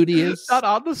Not gluteus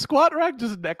on the squat rack,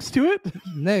 just next to it.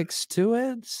 next to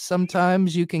it.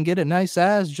 Sometimes you can get a nice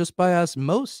ass just by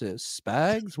osmosis,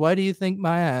 Spags. Why do you think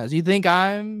my ass? You think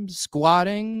I'm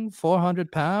squatting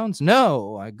 400 pounds?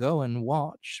 No, I go and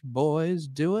watch boys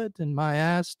do it, and my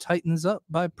ass tightens up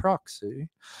by proxy.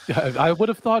 I would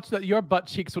have thought that your butt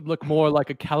cheeks would look more like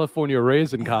a California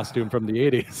raisin costume from the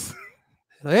 80s.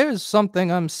 There's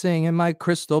something I'm seeing in my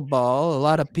crystal ball. A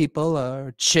lot of people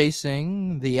are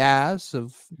chasing the ass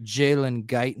of Jalen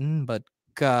Guyton, but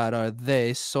God, are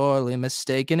they sorely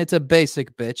mistaken. It's a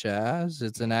basic bitch ass.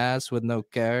 It's an ass with no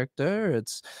character.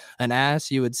 It's an ass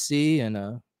you would see in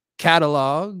a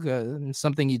catalog,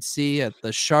 something you'd see at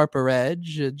the sharper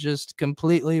edge, just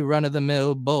completely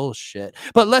run-of-the-mill bullshit.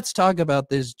 But let's talk about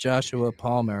this Joshua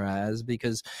Palmer ass,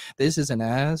 because this is an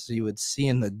ass you would see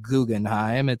in the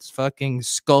Guggenheim. It's fucking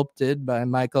sculpted by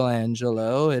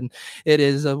Michelangelo, and it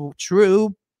is a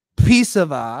true piece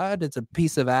of art. It's a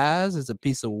piece of ass. It's a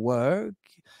piece of work.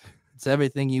 It's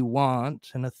everything you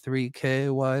want in a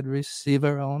 3K wide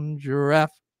receiver on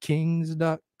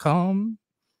DraftKings.com.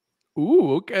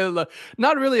 Ooh, okay.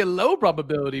 Not really a low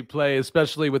probability play,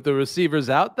 especially with the receivers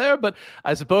out there. But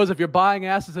I suppose if you're buying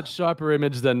asses at Sharper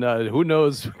Image, then who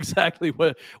knows exactly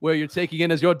where you're taking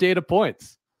in as your data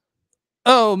points.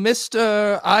 Oh,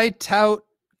 Mr. I tout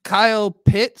Kyle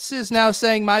Pitts is now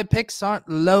saying my picks aren't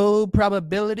low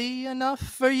probability enough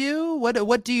for you.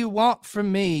 What do you want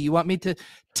from me? You want me to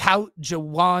tout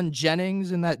Jawan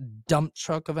Jennings in that dump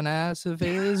truck of an ass of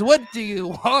his? What do you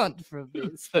want from me,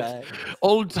 Spags?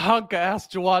 Old hunk ass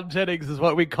Jawan Jennings is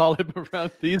what we call him around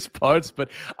these parts.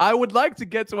 But I would like to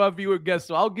get to our viewer guest,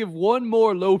 so I'll give one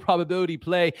more low probability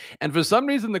play. And for some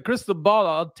reason, the crystal ball,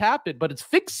 I'll tap it, but it's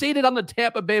fixated on the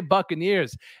Tampa Bay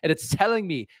Buccaneers, and it's telling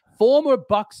me former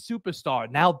Bucs superstar,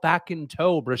 now back in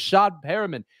tow, Rashad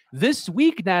Perriman. This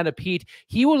week, Nana Pete,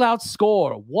 he will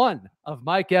outscore one of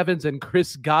Mike Evans and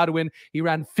Chris Godwin. He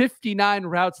ran 59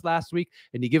 routes last week,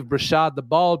 and you give Rashad the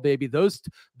ball, baby. Those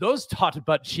taut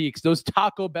butt cheeks, those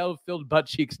Taco Bell-filled butt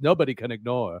cheeks, nobody can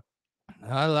ignore.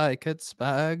 I like it,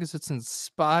 Spags. It's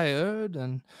inspired.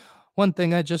 And one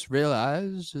thing I just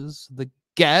realized is the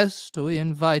guest we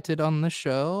invited on the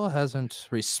show hasn't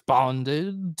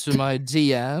responded to my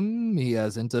DM. He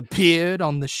hasn't appeared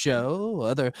on the show.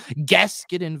 Other guests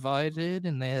get invited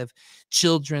and they have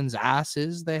children's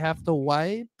asses they have to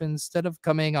wipe instead of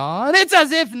coming on. It's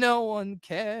as if no one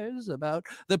cares about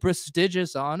the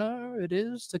prestigious honor it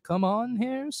is to come on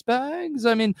here, Spags.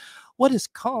 I mean, what has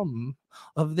come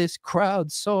of this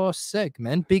crowdsource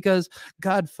segment? Because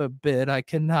God forbid I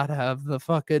cannot have the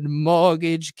fucking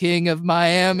mortgage king of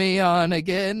Miami on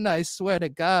again. I swear to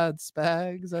God,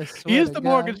 Spags. I swear he is to the God.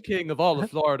 mortgage king of all of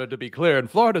Florida, to be clear.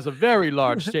 And Florida's a very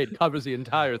large state, covers the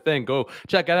entire thing. Go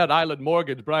check it out. Island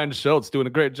Mortgage, Brian Schultz doing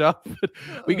a great job.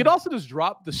 We could also just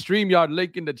drop the StreamYard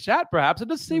link in the chat, perhaps, and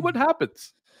just see what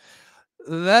happens.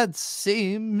 That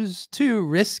seems too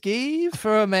risky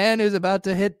for a man who's about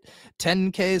to hit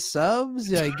 10K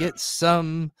subs. I get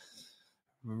some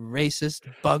racist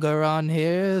bugger on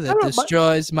here that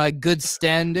destroys my good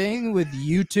standing with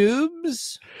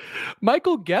YouTubes.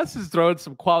 Michael Guess is throwing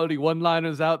some quality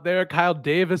one-liners out there. Kyle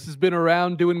Davis has been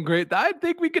around doing great. I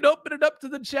think we can open it up to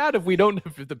the chat if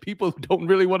the people don't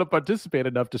really want to participate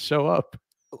enough to show up.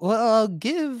 Well, I'll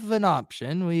give an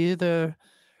option. We either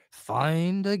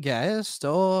find a guest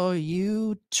or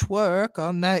you twerk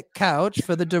on that couch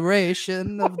for the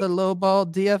duration of the lowball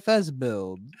DFS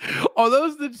build. Are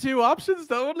those the two options?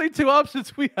 The only two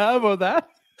options we have are that?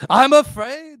 I'm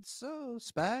afraid so,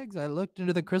 Spags. I looked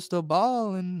into the crystal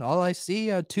ball and all I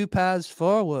see are two paths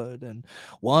forward, and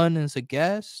one is a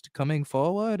guest coming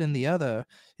forward and the other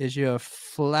is your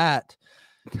flat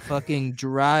fucking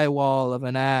drywall of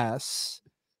an ass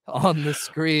on the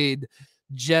screen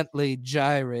gently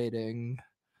gyrating.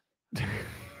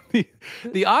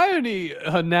 The irony,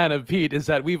 Nana Pete, is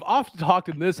that we've often talked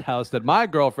in this house that my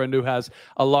girlfriend, who has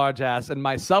a large ass, and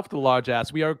myself, the large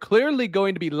ass, we are clearly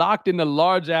going to be locked into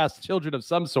large ass children of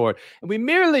some sort, and we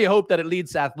merely hope that it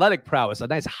leads to athletic prowess. A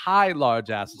nice high large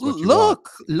ass is what you want.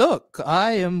 Look,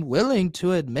 I am willing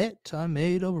to admit I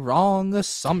made a wrong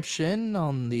assumption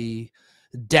on the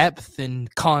depth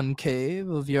and concave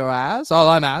of your ass. All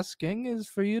I'm asking is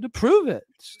for you to prove it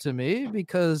to me,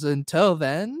 because until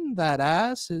then, that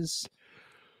ass is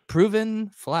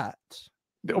proven flat.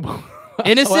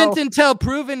 Innocent until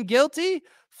proven guilty,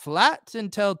 flat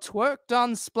until twerked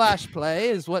on splash play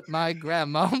is what my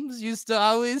grandmoms used to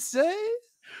always say.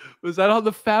 Was that on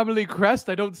the family crest?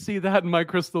 I don't see that in my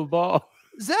crystal ball.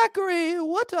 Zachary,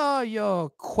 what are your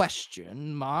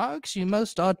question marks? You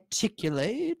must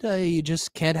articulate. You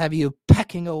just can't have you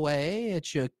pecking away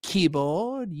at your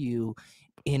keyboard, you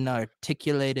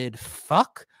inarticulated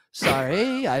fuck.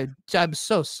 Sorry, I'm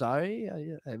so sorry.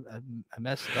 I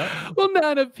messed up. Well,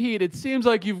 Nana Pete, it seems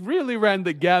like you've really ran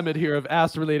the gamut here of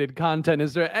ass-related content.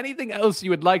 Is there anything else you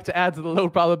would like to add to the low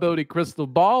probability crystal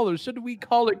ball, or should we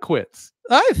call it quits?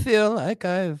 I feel like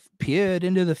I've peered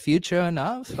into the future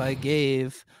enough. I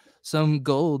gave some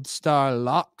gold star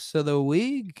locks of the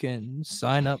week and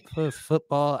sign up for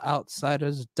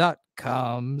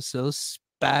footballoutsiders.com so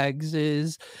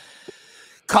Spags'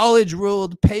 college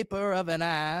ruled paper of an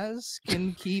ass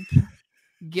can keep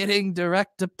getting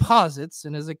direct deposits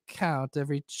in his account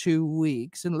every 2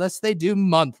 weeks, unless they do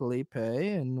monthly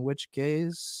pay, in which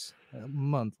case,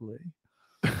 monthly.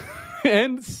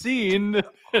 And scene.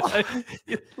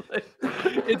 It's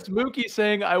Mookie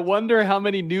saying, I wonder how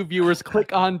many new viewers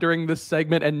click on during this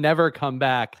segment and never come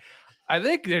back. I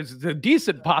think there's a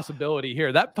decent possibility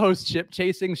here. That post ship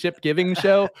chasing, ship giving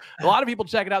show, a lot of people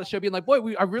checking out the show being like,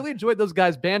 boy, I really enjoyed those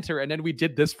guys' banter. And then we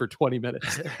did this for 20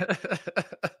 minutes.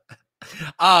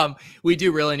 We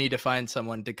do really need to find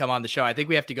someone to come on the show. I think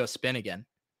we have to go spin again.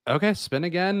 Okay, spin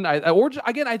again.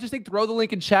 I just think throw the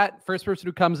link in chat. First person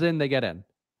who comes in, they get in.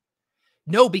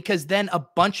 No, because then a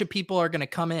bunch of people are going to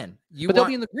come in. But they'll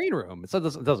be in the green room. It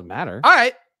doesn't matter. All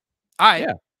right.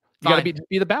 Yeah. You got to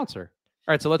be the bouncer.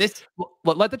 All right. So let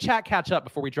the chat catch up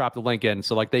before we drop the link in,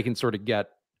 so like they can sort of get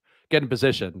in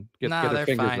position, get their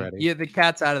fingers ready. Yeah, the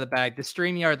cat's out of the bag. The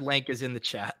StreamYard link is in the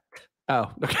chat.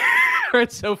 Oh, okay. All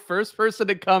right. So first person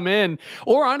to come in,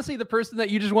 or honestly, the person that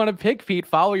you just want to pick, Pete,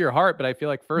 follow your heart. But I feel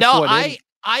like first one in.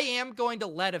 I am going to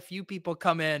let a few people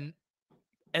come in,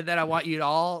 and then I want you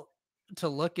all to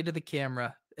look into the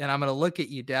camera, and I'm going to look at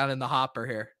you down in the hopper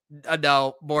here.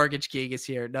 No, Mortgage King is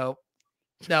here. No.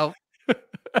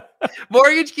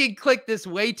 Mortgage King clicked this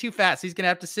way too fast. He's going to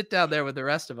have to sit down there with the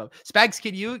rest of them. Spags,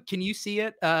 can you see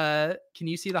it? Can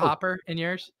you see the hopper in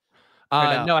yours?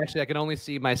 No, actually, I can only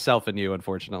see myself and you,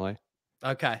 unfortunately.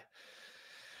 Okay.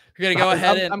 We're going to go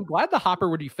ahead and I'm glad the hopper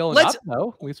would be filling up,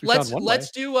 though. At least we found one let's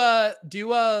do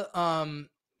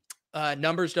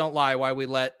numbers don't lie while we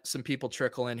let some people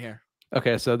trickle in here.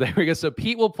 Okay, so there we go. So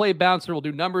Pete will play bouncer. We'll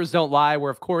do numbers don't lie,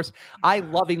 where, of course, I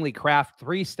lovingly craft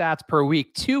 3 stats per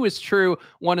week. 2 is true,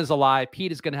 1 is a lie.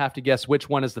 Pete is going to have to guess which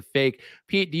one is the fake.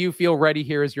 Pete, do you feel ready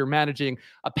here as you're managing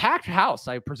a packed house,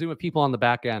 I presume, with people on the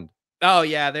back end? Oh,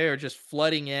 yeah, they are just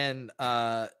flooding in.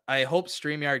 I hope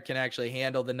StreamYard can actually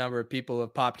handle the number of people who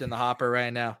have popped in the hopper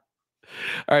right now.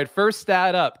 All right, first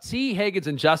stat up. T. Higgins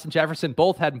and Justin Jefferson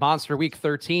both had monster week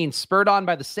 13, spurred on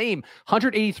by the same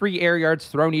 183 air yards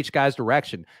thrown each guy's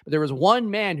direction. But there was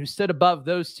one man who stood above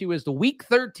those two as the week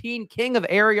 13 king of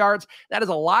air yards. That is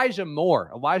Elijah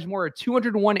Moore. Elijah Moore had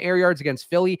 201 air yards against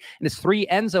Philly, and his 3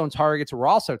 end zone targets were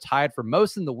also tied for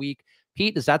most in the week.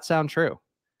 Pete, does that sound true?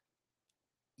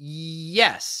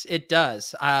 Yes, it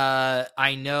does.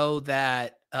 I know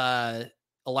that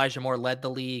Elijah Moore led the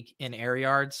league in air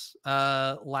yards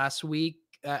last week.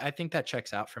 I think that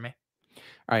checks out for me.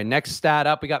 All right, next stat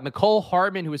up. We got Mecole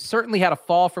Hardman, who has certainly had a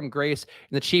fall from grace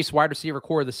in the Chiefs wide receiver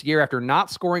core this year after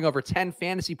not scoring over 10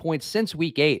 fantasy points since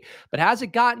week 8. But has it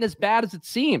gotten as bad as it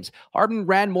seems? Hardman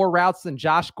ran more routes than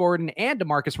Josh Gordon and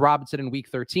Demarcus Robinson in week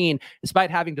 13, despite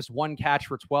having just 1 catch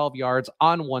for 12 yards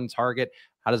on 1 target.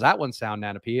 How does that one sound,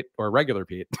 Nana Pete, or regular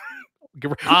Pete?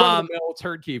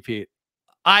 Turnkey Pete.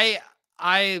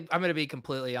 I'm going to be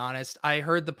completely honest. I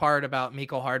heard the part about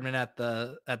Mecole Hardman at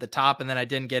the top, and then I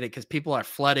didn't get it because people are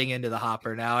flooding into the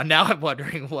hopper now. And now I'm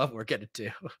wondering what we're going to do.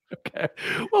 Okay.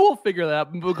 Well, we'll figure that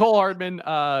out. Mecole Hardman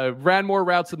ran more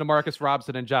routes than Demarcus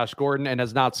Robinson and Josh Gordon and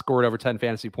has not scored over 10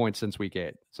 fantasy points since week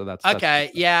 8. So that's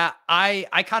okay. Yeah.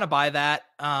 I kind of buy that,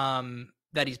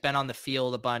 that he's been on the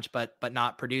field a bunch, but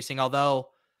not producing. Although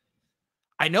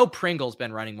I know Pringle's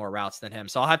been running more routes than him.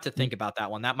 So I'll have to think about that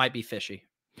one. That might be fishy.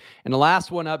 And the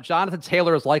last one up, Jonathan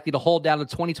Taylor is likely to hold down the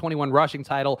 2021 rushing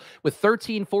title with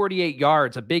 1,348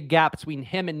 yards, a big gap between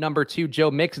him and number 2, Joe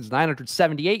Mixon's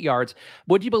 978 yards.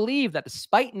 Would you believe that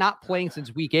despite not playing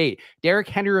since week 8, Derrick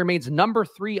Henry remains number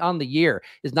 3 on the year?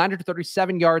 His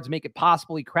 937 yards make it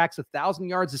possible he cracks 1,000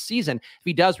 yards a season if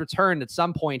he does return at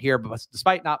some point here, but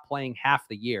despite not playing half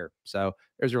the year. So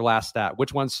there's your last stat.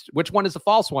 Which one is the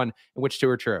false one and which 2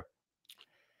 are true?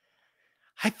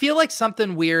 I feel like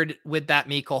something weird with that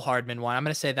Mecole Hardman one. I'm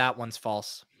going to say that one's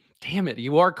false. Damn it.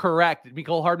 You are correct.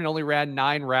 Mecole Hardman only ran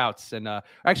 9 routes and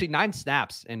actually 9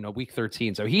 snaps in week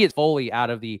 13. So he is fully out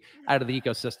of the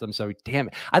ecosystem. So damn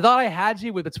it. I thought I had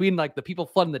you with between like the people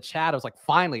flooding the chat. I was like,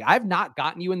 finally, I've not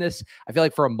gotten you in this. I feel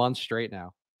like for a month straight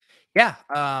now. Yeah,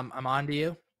 I'm on to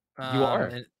you. You are.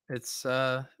 And it's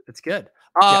good.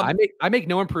 Yeah, I make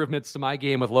no improvements to my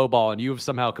game with low ball, and you've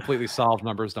somehow completely solved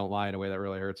numbers don't lie in a way that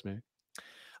really hurts me.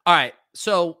 All right.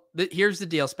 So here's the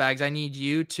deal, Spags. I need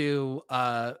you to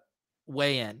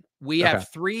weigh in. We have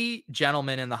 3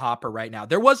 gentlemen in the hopper right now.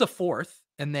 There was a 4th,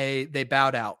 and they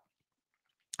bowed out.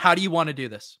 How do you want to do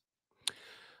this?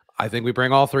 I think we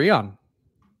bring all 3 on.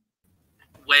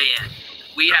 Weigh in.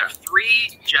 We have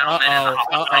 3 gentlemen in the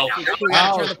hopper. We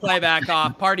gotta turn the playback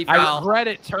off. Party foul. I regret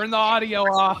it. Turn the audio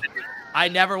off. I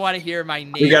never want to hear my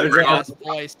neighbor's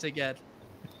voice again.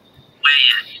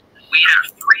 Weigh in. We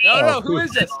have 3. No, who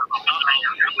is this?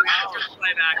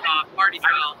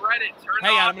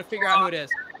 Hang on, I'm gonna figure out who it is.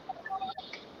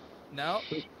 No.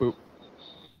 Boop.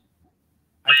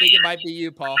 I think it might be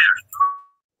you, Paul.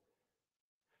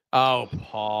 Oh,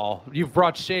 Paul. You've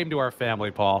brought shame to our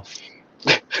family, Paul.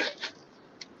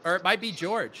 Or it might be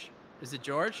George. Is it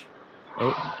George?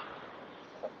 Oh.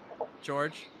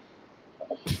 George.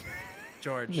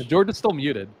 George is still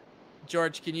muted.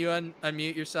 George, can you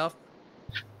unmute yourself?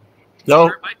 No.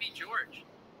 Or it might be George.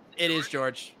 It is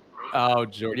George. Oh,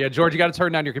 George. Yeah, George, you got to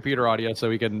turn down your computer audio so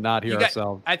we can not hear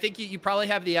ourselves. I think you probably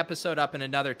have the episode up in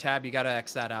another tab. You got to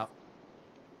X that out.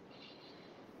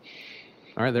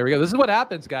 All right, there we go. This is what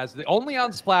happens, guys. Only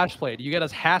on Splash Play do you get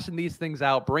us hashing these things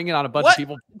out, bringing on a bunch of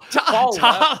people.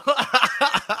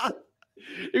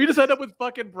 You just end up with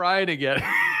fucking Brian again.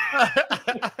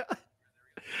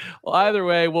 Well, either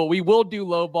way, we will do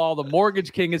low ball. The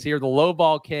Mortgage King is here. The low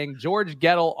ball king, George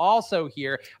Gettle, also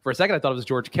here. For a second, I thought it was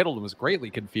George Kittle and was greatly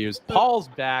confused. Paul's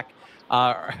back.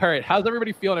 All right, how's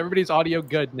everybody feeling? Everybody's audio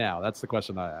good now? That's the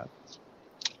question I have.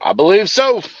 I believe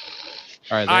so. All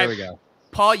right, there we go.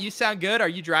 Paul, you sound good. Are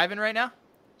you driving right now?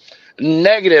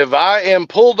 Negative. I am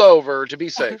pulled over to be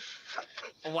safe.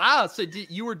 Wow. So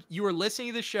you were listening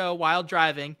to the show while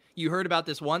driving. You heard about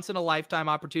this once in a lifetime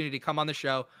opportunity to come on the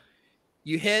show.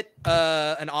 You hit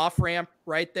an off ramp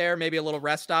right there, maybe a little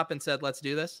rest stop, and said, "Let's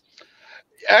do this."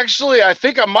 Actually, I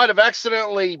think I might have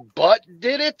accidentally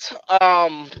did it.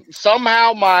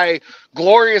 Somehow my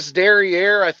glorious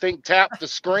derriere, I think, tapped the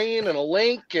screen and a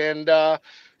link, and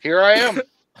here I am.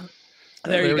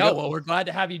 There you go. Well, we're glad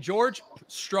to have you. George,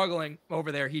 struggling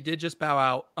over there. He did just bow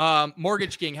out.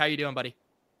 Mortgage King, how you doing, buddy?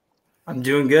 I'm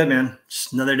doing good, man.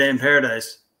 Just another day in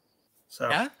paradise. So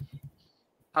yeah.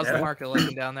 How's the market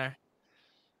looking down there?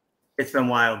 It's been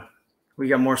wild. We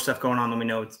got more stuff going on than we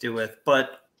know what to do with,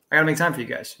 but I gotta make time for you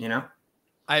guys, you know?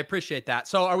 I appreciate that.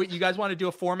 So you guys want to do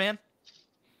a 4-man?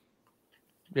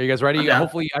 Are you guys ready?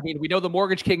 Hopefully, I mean, we know the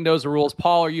Mortgage King knows the rules.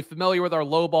 Paul, are you familiar with our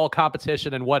low ball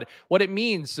competition and what it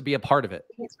means to be a part of it?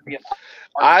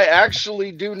 I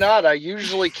actually do not. I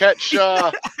usually catch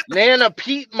Nana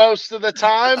Pete most of the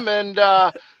time, and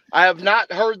I have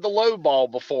not heard the low ball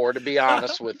before, to be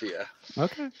honest with you.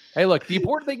 Okay. Hey, look, the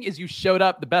important thing is you showed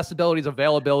up. The best abilities,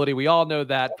 availability. We all know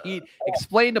that. Pete,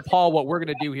 explain to Paul what we're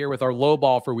going to do here with our low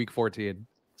ball for week 14.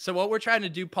 So what we're trying to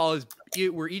do, Paul, is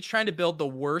we're each trying to build the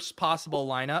worst possible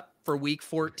lineup for week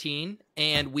 14,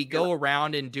 and we go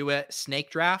around and do it snake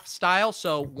draft style.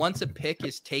 So once a pick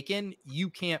is taken,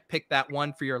 you can't pick that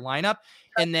one for your lineup.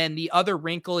 And then the other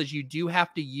wrinkle is you do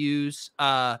have to use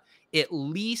at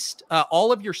least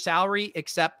all of your salary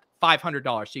except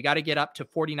 $500. So you got to get up to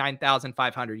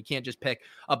 $49,500. You can't just pick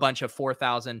a bunch of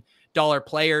 $4,000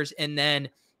 players. And then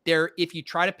if you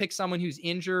try to pick someone who's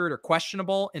injured or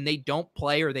questionable and they don't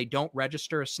play or they don't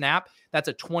register a snap, that's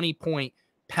a 20-point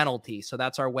penalty. So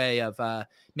that's our way of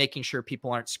making sure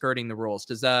people aren't skirting the rules.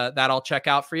 Does that all check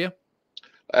out for you?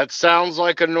 That sounds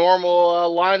like a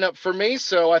normal lineup for me,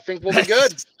 so I think we'll be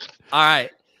good. All right.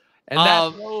 And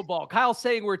that's low ball. Kyle's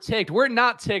saying we're ticked. We're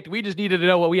not ticked. We just needed to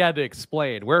know what we had to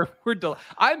explain.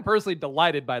 I'm personally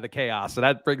delighted by the chaos, so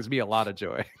that brings me a lot of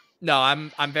joy. No,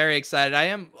 I'm very excited. I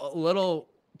am a little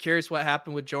curious what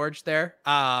happened with George there.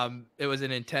 It was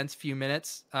an intense few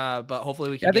minutes, but hopefully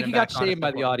we can. I think he got shamed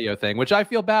by the audio thing, which I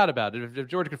feel bad about. If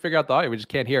George could figure out the audio, we just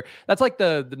can't hear. That's like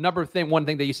the one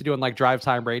thing they used to do in like drive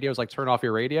time radios, like turn off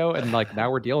your radio, and like now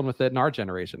we're dealing with it in our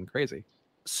generation. Crazy.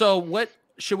 So what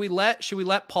should we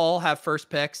let Paul have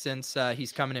first pick since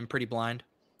he's coming in pretty blind?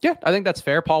 Yeah, I think that's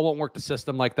fair. Paul won't work the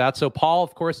system like that. So Paul,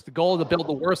 of course, the goal is to build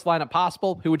the worst lineup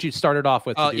possible. Who would you start it off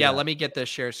with? Oh yeah, let me get the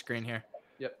share screen here.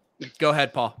 Yep. Go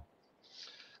ahead, Paul.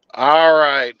 All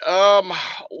right.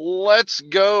 Let's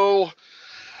go.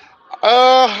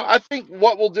 I think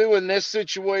what we'll do in this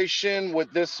situation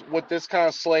with this kind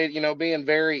of slate, being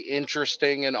very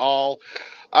interesting and all,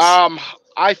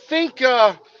 I think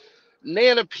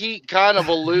Nana Pete kind of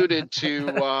alluded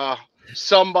to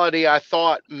somebody I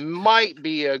thought might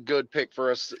be a good pick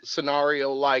for a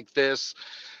scenario like this.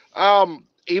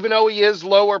 Even though he is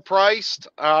lower priced,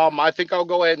 I think I'll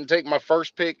go ahead and take my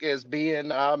first pick as being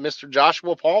Mr.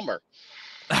 Joshua Palmer.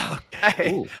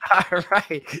 Okay. Ooh. All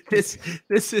right. This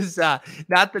is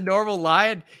not the normal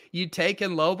line you take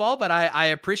in low ball, but I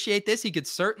appreciate this. He could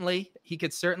certainly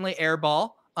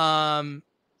airball.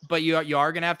 But you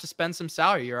are gonna have to spend some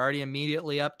salary. You're already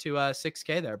immediately up to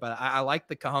 6K there. But I like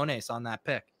the cojones on that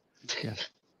pick. Yeah.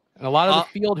 And a lot of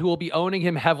the field who will be owning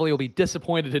him heavily will be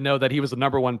disappointed to know that he was the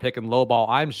number one pick in low ball,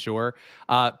 I'm sure.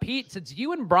 Pete, since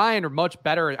you and Brian are much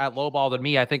better at low ball than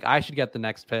me, I think I should get the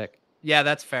next pick. Yeah,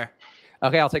 that's fair.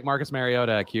 Okay, I'll take Marcus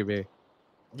Mariota at QB.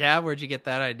 Yeah, where'd you get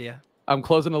that idea? I'm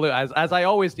closing the loop. As I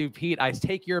always do, Pete, I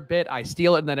take your bit, I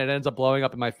steal it, and then it ends up blowing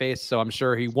up in my face. So I'm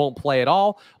sure he won't play at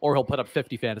all, or he'll put up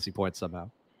 50 fantasy points somehow.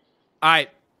 All right.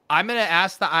 I'm going to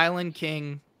ask the Island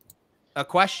King a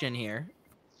question here.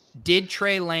 Did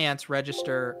Trey Lance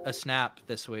register a snap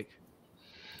this week?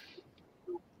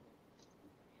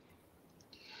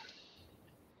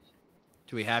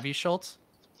 Do we have you, Schultz?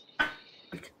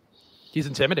 He's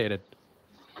intimidated.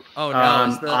 Oh,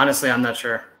 no. Honestly, I'm not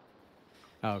sure.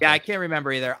 Oh, okay. Yeah, I can't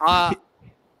remember either.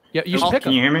 Yeah, you should pick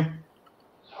Can him. you hear me?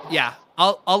 Yeah,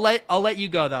 I'll let you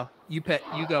go though. You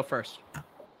go first.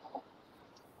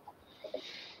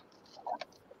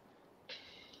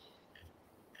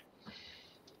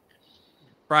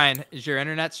 Brian, is your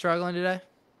internet struggling today?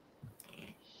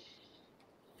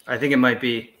 I think it might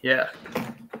be. Yeah.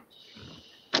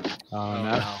 Oh,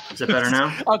 no. Is it better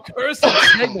now? A cursed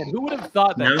segment. Who would have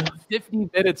thought that No? 50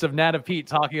 minutes of Nana Pete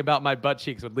talking about my butt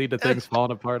cheeks would lead to things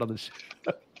falling apart on the show?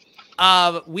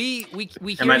 We Am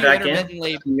hear I you back in?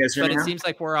 intermittently, Can you guys hear but me it now? seems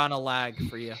like we're on a lag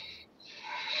for you.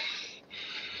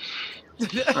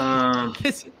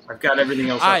 I've got everything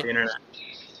else off the internet.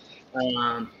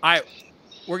 All right,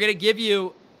 we're gonna give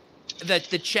you that.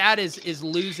 The chat is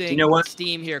losing You know what?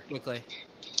 steam here quickly.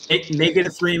 Make it a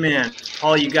 3-man.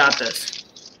 Paul, you got this.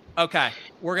 Okay,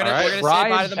 we're gonna All right, say bye to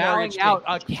Brian the bowing mortgage out.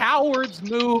 A coward's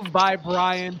move by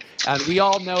Brian, and we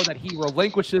all know that he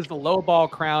relinquishes the low ball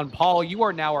crown. Paul, you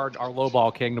are now our low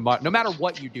ball king, no matter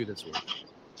what you do this week.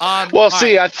 Well,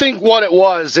 see, I think what it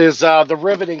was is the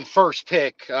riveting first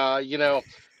pick.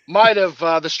 Might have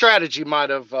the strategy might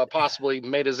have possibly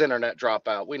made his internet drop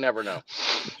out. We never know.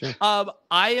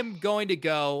 I am going to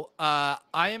go. I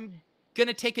am going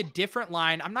to take a different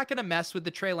line. I'm not going to mess with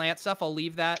the Trey Lance stuff. I'll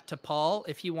leave that to Paul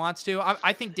if he wants to.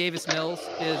 I think Davis Mills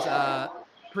is a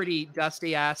pretty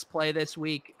dusty ass play this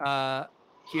week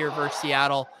here versus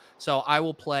Seattle. So I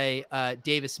will play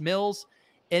Davis Mills.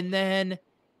 And then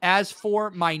as for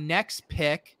my next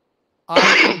pick,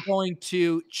 I'm going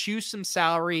to choose some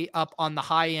salary up on the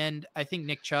high end. I think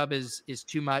Nick Chubb is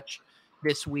too much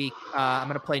this week. I'm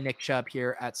going to play Nick Chubb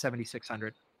here at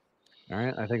 7,600. All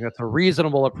right, I think that's a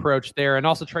reasonable approach there. And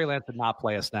also, Trey Lance did not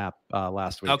play a snap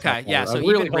last week. Okay, yeah, so I was even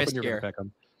really hoping you were riskier. going to pick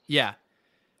him. Yeah.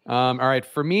 All right,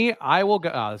 for me, I will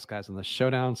go. Oh, this guy's on the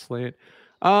showdown slate.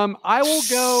 I will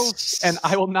go, and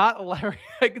I will not. Like,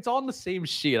 it's on the same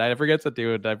sheet. I forget to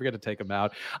do it. I forget to take him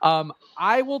out.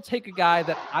 I will take a guy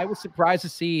that I was surprised to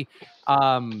see.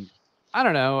 I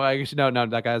don't know. I guess no,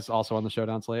 that guy's also on the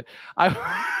showdown slate.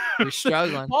 You're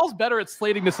struggling. Paul's better at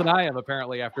slating this than I am,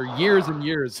 apparently, after years and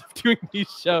years of doing these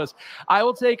shows. I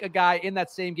will take a guy in that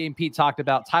same game Pete talked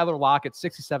about, Tyler Lockett,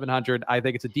 6,700. I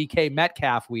think it's a DK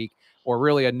Metcalf week, or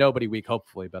really a nobody week,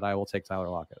 hopefully, but I will take Tyler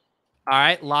Lockett. All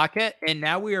right, Lockett. And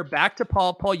now we are back to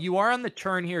Paul. Paul, you are on the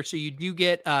turn here, so you do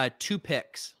get 2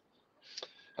 picks.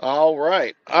 All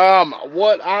right.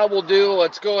 What I will do,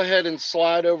 let's go ahead and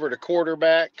slide over to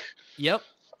quarterback. Yep.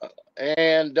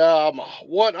 And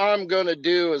what I'm going to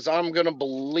do is I'm going to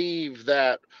believe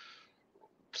that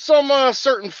some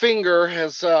certain finger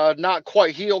has not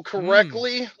quite healed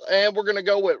correctly, and we're going to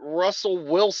go with Russell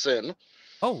Wilson.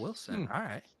 Oh, Wilson. All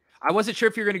right. I wasn't sure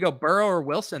if you're going to go Burrow or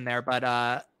Wilson there,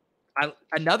 but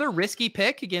another risky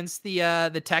pick against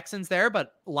the Texans there,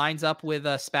 but lines up with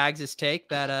Spags' take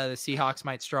that the Seahawks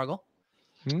might struggle.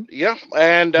 Yeah,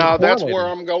 and that's where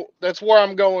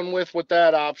I'm going with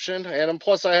that option. And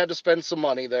plus, I had to spend some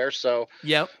money there, so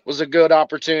yep, it was a good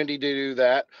opportunity to do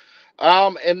that.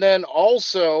 And then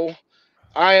also,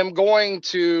 I am going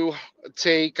to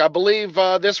take. I believe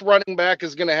this running back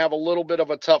is going to have a little bit of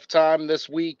a tough time this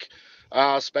week.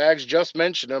 Spags just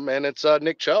mentioned him, and it's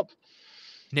Nick Chubb.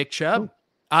 Nick Chubb.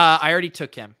 I already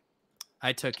took him.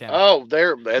 I took him. Oh,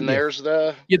 there's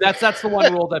the. Yeah, that's the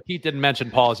one rule that Pete didn't mention,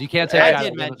 Paul. Is you can't take. I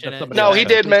did mention it. No, he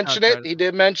did mention it. He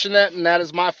did mention it, and that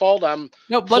is my fault. I'm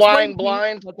flying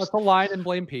blind. Let's align and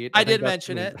blame Pete. I did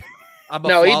mention it.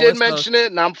 No, he did mention it,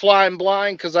 and I'm flying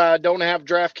blind because I don't have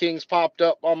DraftKings popped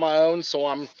up on my own, so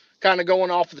I'm kind of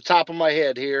going off the top of my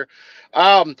head here.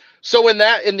 So in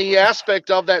the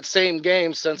aspect of that same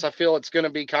game, since I feel it's going to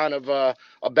be kind of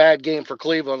a bad game for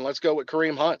Cleveland, let's go with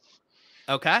Kareem Hunt.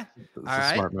 Okay. It's All a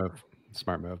right. smart move.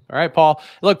 Smart move. All right, Paul.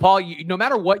 Look, Paul, no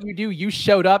matter what you do, you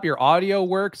showed up. Your audio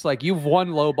works. Like, you've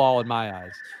won low ball in my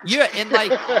eyes. Yeah, and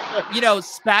like,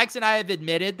 Spags and I have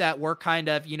admitted that we're kind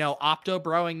of,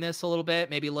 opto-broing this a little bit,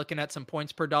 maybe looking at some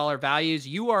points per dollar values.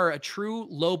 You are a true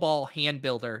low ball hand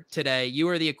builder today. You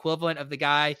are the equivalent of the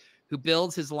guy who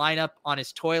builds his lineup on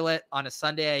his toilet on a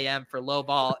Sunday AM for low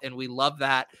ball, and we love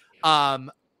that. All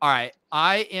right,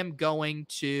 I am going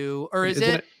to, or is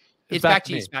it? It's back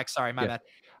to you, Spags. Sorry, my bad.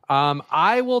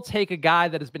 I will take a guy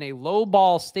that has been a low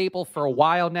ball staple for a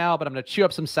while now, but I'm going to chew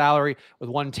up some salary with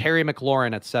one Terry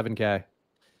McLaurin at 7K.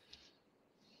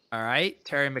 All right,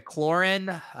 Terry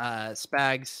McLaurin,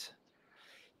 Spags.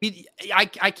 I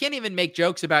can't even make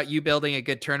jokes about you building a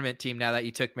good tournament team now that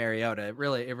you took Mariota. It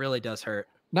really does hurt.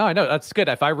 No, I know that's good.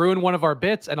 If I ruin one of our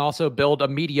bits and also build a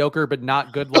mediocre but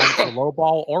not good line for low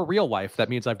ball or real life, that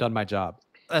means I've done my job.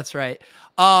 That's right.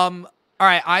 All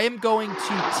right, I am going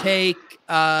to take.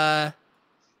 I'm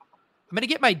going to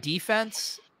get my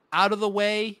defense out of the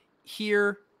way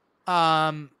here.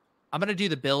 I'm going to do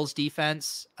the Bills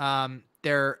defense.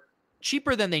 They're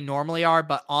cheaper than they normally are,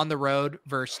 but on the road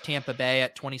versus Tampa Bay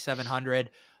at 2,700.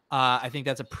 I think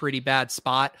that's a pretty bad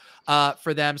spot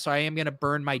for them. So I am going to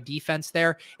burn my defense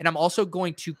there. And I'm also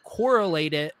going to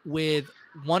correlate it with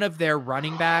one of their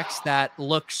running backs that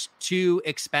looks too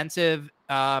expensive.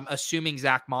 Assuming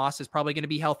Zach Moss is probably going to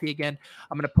be healthy again,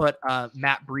 I'm going to put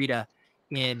Matt Breida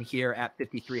in here at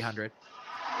 5,300.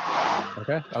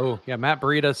 Okay. Oh, yeah. Matt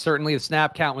Breida, certainly the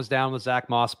snap count was down with Zach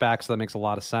Moss back, so that makes a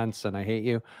lot of sense, and I hate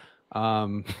you.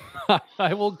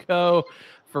 I will go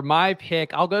for my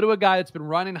pick. I'll go to a guy that's been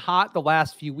running hot the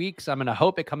last few weeks. I'm going to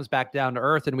hope it comes back down to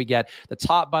earth and we get the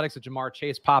top buttocks of Jamar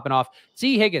Chase popping off.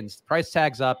 T. Higgins, price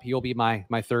tag's up. He'll be my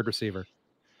third receiver.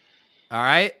 All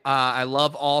right. I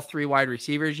love all three wide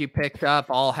receivers you picked up.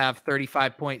 All have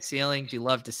 35-point ceilings. You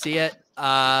love to see it.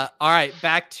 All right.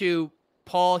 Back to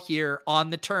Paul here on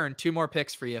the turn. Two more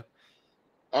picks for you.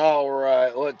 All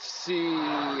right. Let's see.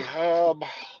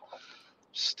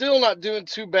 Still not doing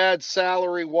too bad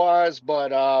salary-wise,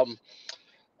 but I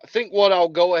think what I'll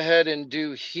go ahead and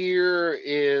do here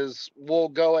is we'll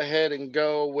go ahead and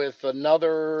go with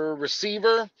another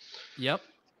receiver. Yep.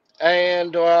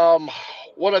 And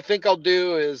what I think I'll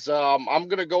do is I'm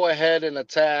going to go ahead and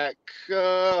attack.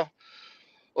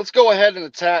 Let's go ahead and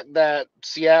attack that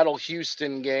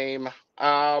Seattle-Houston game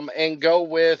and go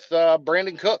with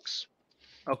Brandon Cooks.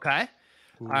 Okay.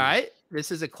 All right. This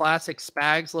is a classic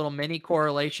Spags little mini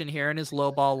correlation here in his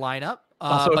low ball lineup.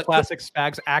 Also a classic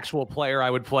Spags actual player I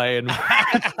would play and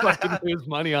fucking lose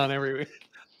money on every week.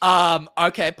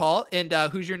 Okay, Paul. And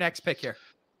who's your next pick here?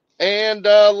 And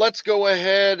let's go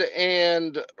ahead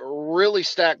and really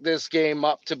stack this game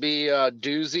up to be a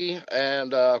doozy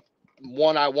and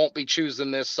one I won't be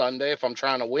choosing this Sunday if I'm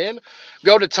trying to win.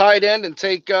 Go to tight end and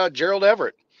take Gerald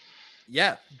Everett.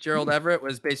 Yeah, Gerald Everett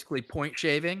was basically point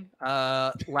shaving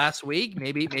last week.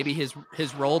 Maybe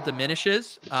his role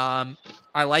diminishes.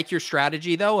 I like your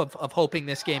strategy, though, of hoping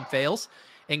this game fails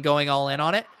and going all in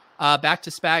on it. Back to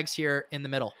Spags here in the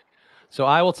middle. So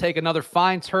I will take another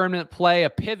fine tournament play, a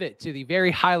pivot to the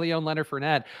very highly owned Leonard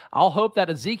Fournette. I'll hope that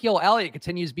Ezekiel Elliott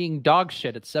continues being dog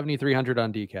shit at 7,300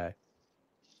 on DK.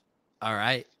 All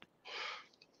right.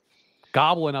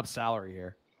 Gobbling up salary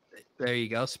here. There you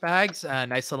go, Spags.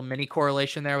 Nice little mini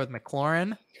correlation there with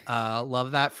McLaurin.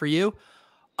 Love that for you.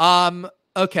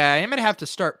 Okay, I'm going to have to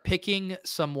start picking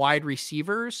some wide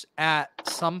receivers at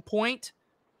some point.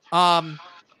 I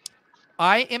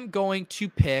am going to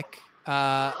pick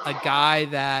a guy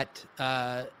that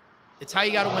it's how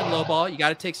you got to win low ball. You got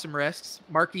to take some risks.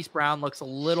 Marquise Brown looks a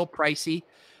little pricey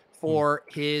for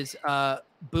his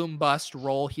boom bust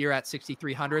role here at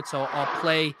 6,300. So I'll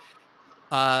play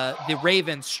the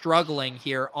Ravens struggling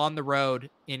here on the road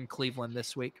in Cleveland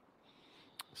this week.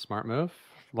 Smart move.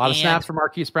 A lot of snaps for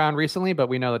Marquise Brown recently, but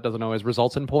we know that doesn't always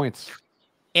result in points.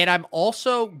 And I'm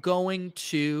also going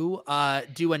to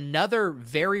do another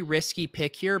very risky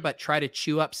pick here, but try to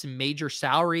chew up some major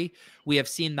salary. We have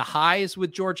seen the highs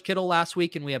with George Kittle last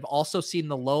week, and we have also seen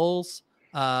the lows.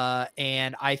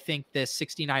 And I think this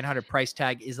 6,900 price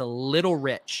tag is a little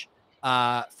rich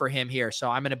for him here. So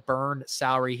I'm going to burn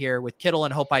salary here with Kittle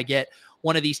and hope I get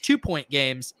one of these 2-point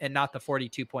games and not the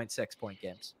 42.6 point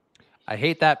games. I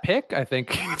hate that pick. I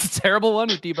think it's a terrible one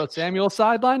with Deebo Samuel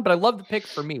sideline, but I love the pick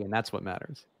for me, and that's what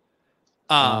matters.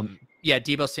 Yeah,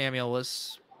 Deebo Samuel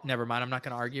was never mind. I'm not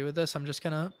going to argue with this. I'm just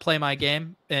going to play my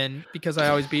game, and because I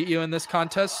always beat you in this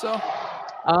contest, so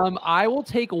I will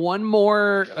take one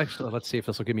more. Actually, let's see if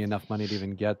this will give me enough money to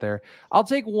even get there. I'll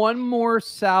take one more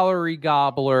salary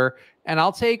gobbler, and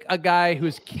I'll take a guy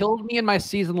who's killed me in my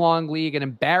season-long league and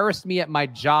embarrassed me at my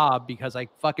job because I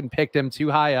fucking picked him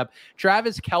too high up.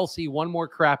 Travis Kelce, one more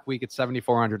crap week at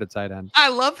 7,400 at tight end. I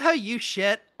love how you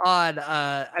shit on.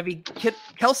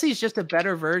 Kelsey's just a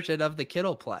better version of the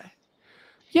Kittle play.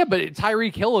 Yeah, but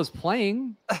Tyreek Hill is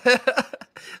playing.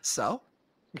 So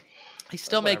they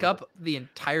still make up the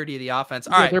entirety of the offense.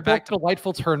 All Yeah, right, they're both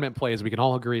delightful tournament plays. We can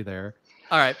all agree there.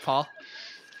 All right, Paul.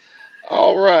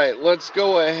 All right, let's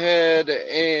go ahead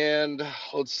and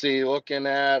let's see. Looking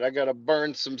at, I got to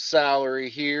burn some salary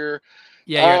here.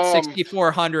 Yeah, you're at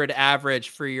 6,400 average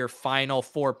for your final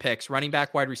 4 picks: running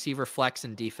back, wide receiver, flex,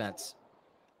 and defense.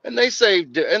 And they say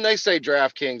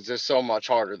DraftKings is so much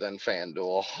harder than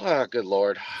FanDuel. Oh, good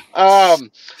Lord.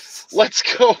 Let's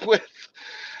go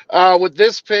with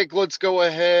this pick. Let's go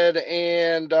ahead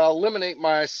and eliminate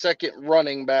my second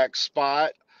running back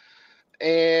spot.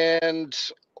 And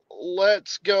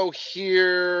let's go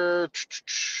here.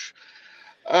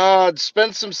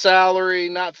 Spend some salary,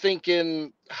 not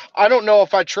thinking. I don't know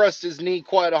if I trust his knee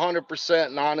quite 100%.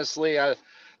 And honestly, I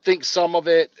think some of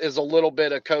it is a little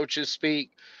bit of coaches speak.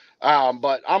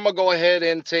 But I'm going to go ahead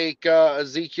and take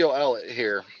Ezekiel Elliott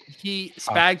here.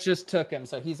 Spags just took him,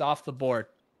 so he's off the board.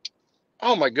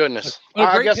 Oh, my goodness.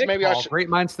 I guess maybe I should. Great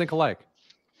minds think alike.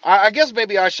 I guess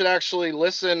maybe I should actually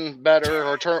listen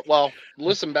better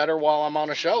listen better while I'm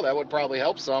on a show. That would probably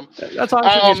help some. That's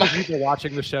honestly people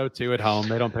watching the show too at home.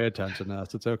 They don't pay attention to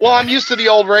us. It's okay. Well, I'm used to the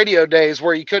old radio days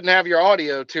where you couldn't have your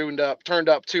audio turned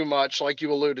up too much, like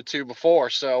you alluded to before.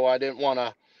 So I didn't want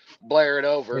to blare it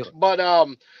over. Yeah. But all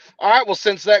right. Well,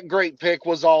 since that great pick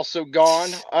was also gone,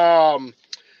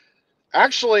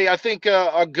 actually, I think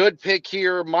a good pick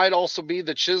here might also be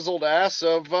the chiseled ass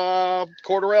of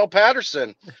Cordarrelle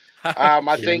Patterson.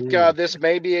 I think this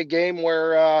may be a game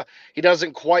where he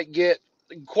doesn't quite get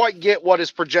what his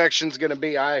projection is going to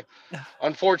be.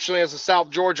 Unfortunately, as a South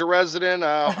Georgia resident,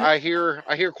 I hear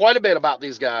quite a bit about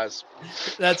these guys.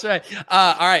 That's right.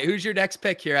 All right, who's your next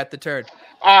pick here at the turn?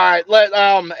 All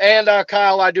right,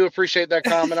 Kyle, I do appreciate that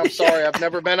comment. I'm sorry, I've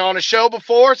never been on a show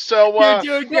before, so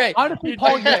you're doing great. Honestly,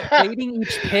 Paul, you're dating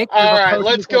each pick. All right,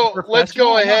 let's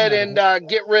go ahead and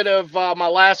get rid of my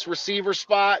last receiver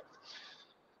spot,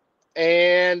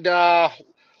 and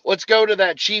let's go to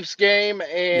that Chiefs game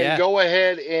and go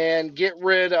ahead and get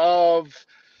rid of.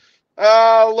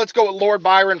 Let's go with Lord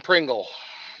Byron Pringle.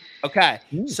 Okay,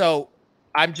 so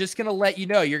I'm just going to let you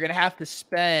know you're going to have to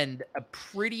spend a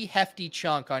pretty hefty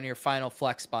chunk on your final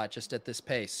flex spot just at this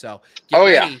pace. So get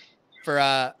ready for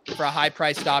a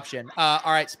high-priced option. All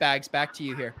right, Spags, back to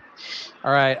you here.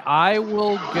 All right, I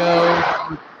will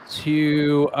go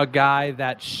to a guy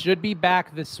that should be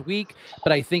back this week,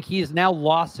 but I think he has now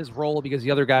lost his role because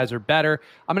the other guys are better.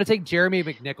 I'm going to take Jeremy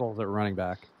McNichols at running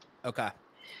back. Okay.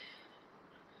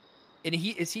 And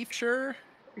is he sure?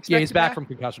 Yeah, he's back from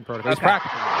concussion protocol. He's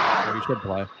practicing. So he should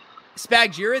play.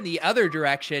 Spags, you're in the other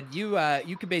direction. You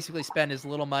can basically spend as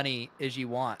little money as you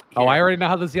want here. Oh, I already know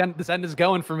how this end is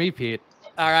going for me, Pete.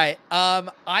 All right.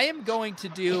 I am going to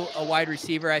do a wide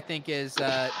receiver I think is too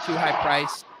high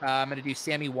priced. I'm going to do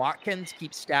Sammy Watkins.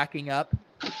 Keep stacking up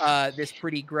this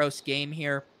pretty gross game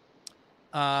here.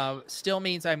 Still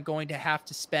means I'm going to have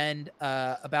to spend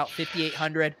about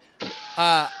 $5,800.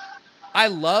 I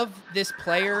love this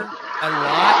player a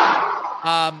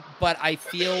lot, but I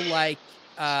feel like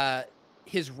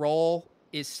his role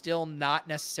is still not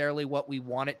necessarily what we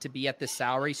want it to be at this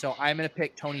salary. So I'm going to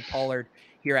pick Tony Pollard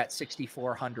here at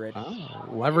 6,400. Oh,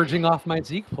 leveraging off my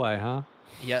Zeke play, huh?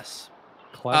 Yes.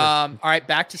 Clever. All right,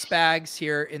 back to Spags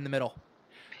here in the middle.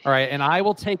 All right, and I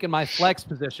will take in my flex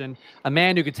position a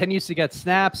man who continues to get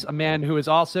snaps, a man who is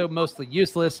also mostly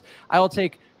useless. I will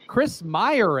take Chris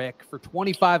Myarick for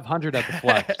 2,500 at the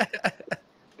flex.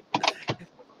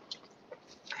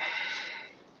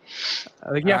 I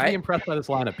think you have to be impressed by this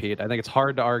lineup, Pete. I think it's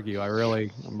hard to argue.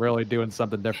 I'm really doing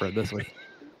something different this week.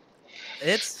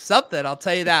 It's something, I'll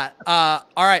tell you that. All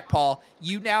right, Paul,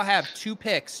 you now have 2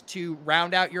 picks to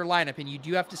round out your lineup, and you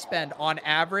do have to spend on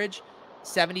average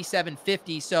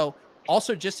 $77.50. So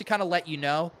also just to kind of let you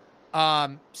know,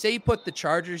 say you put the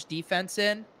Chargers defense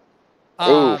in.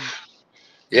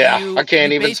 Yeah, I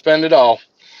can't even spend it all.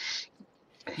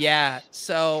 Yeah,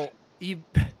 so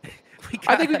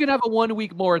I think we can have a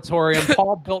 1-week moratorium.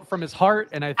 Paul built from his heart,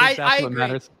 and I think that's what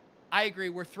matters. I agree.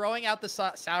 We're throwing out the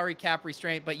salary cap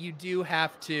restraint, but you do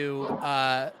have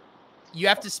to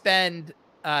spend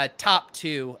top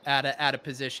 2 at a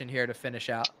position here to finish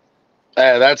out.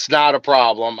 That's not a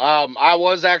problem. I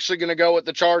was actually going to go with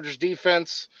the Chargers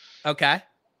defense. Okay.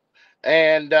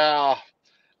 And I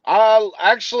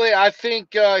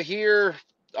think here,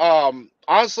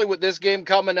 honestly, with this game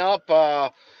coming up,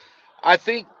 I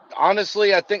think I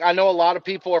know a lot of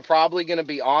people are probably going to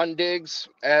be on Diggs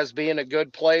as being a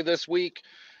good play this week.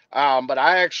 But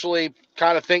I actually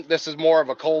kind of think this is more of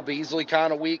a Cole Beasley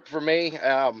kind of week for me.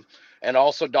 And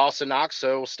also Dawson Knox.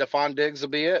 So Stephon Diggs will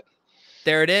be it.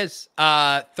 There it is.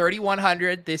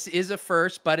 3,100. This is a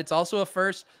first, but it's also a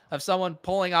first of someone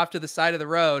pulling off to the side of the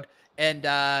road and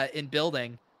in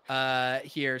building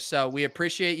here. So we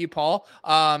appreciate you, Paul.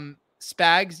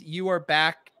 Spags, you are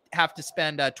back. Have to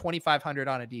spend 2,500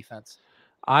 on a defense.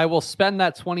 I will spend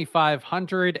that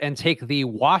 2,500 and take the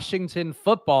Washington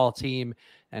football team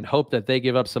and hope that they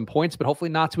give up some points, but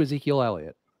hopefully not to Ezekiel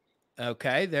Elliott.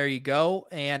 Okay, there you go.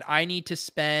 And I need to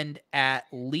spend at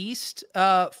least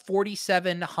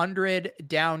 4,700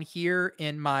 down here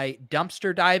in my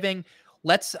dumpster diving.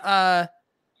 Let's but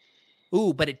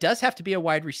it does have to be a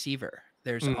wide receiver.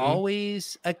 There's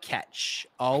always a catch.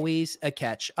 Always a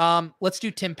catch. Let's do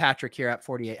Tim Patrick here at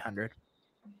 4,800.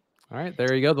 All right,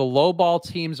 there you go. The low ball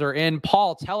teams are in.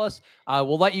 Paul, tell us.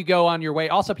 We'll let you go on your way.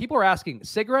 Also, people are asking,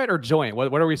 cigarette or joint?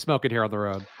 What are we smoking here on the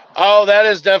road? Oh, that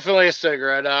is definitely a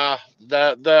cigarette.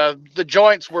 The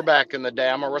joints were back in the day.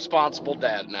 I'm a responsible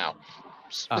dad now.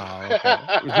 Oh, okay.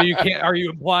 So you can't. Are you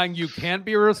implying you can't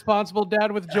be a responsible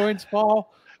dad with joints,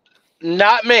 Paul?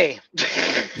 Not me.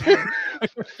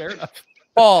 Fair enough.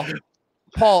 Paul,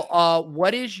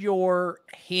 what is your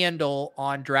handle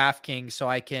on DraftKings so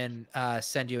I can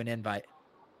send you an invite?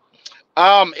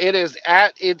 It is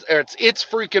it's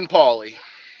freaking Paulie.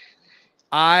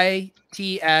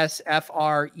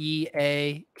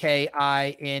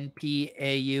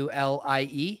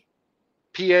 ITSFREAKINPAULIE.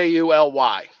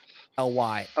 PAULY.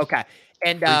 LY. Okay.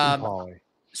 And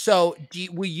so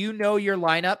will you know your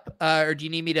lineup or do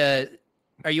you need me to,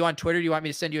 are you on Twitter? Do you want me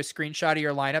to send you a screenshot of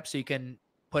your lineup so you can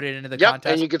put it into the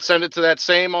contest? And you could send it to that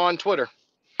same on Twitter.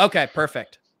 Okay,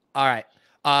 perfect. All right.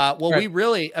 We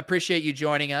really appreciate you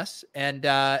joining us, and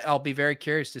I'll be very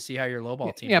curious to see how your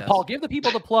lowball team does. Paul, give the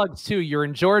people the plugs too. You're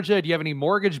in Georgia. Do you have any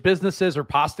mortgage businesses or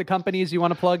pasta companies you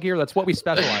want to plug here? That's what we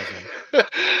specialize in.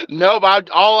 No, but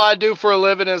all I do for a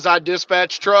living is I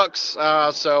dispatch trucks.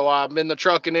 So I'm in the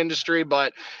trucking industry.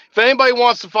 But if anybody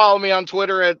wants to follow me on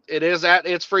Twitter, it is at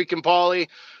It's Freaking Paulie.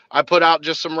 I put out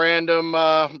just some random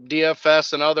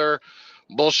DFS and other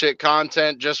bullshit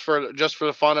content just for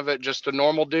the fun of it. Just a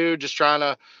normal dude, just trying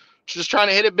to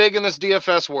hit it big in this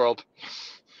DFS world.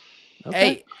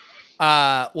 Okay.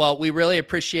 Hey, we really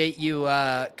appreciate you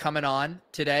coming on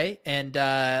today. And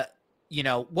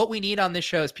what we need on this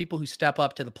show is people who step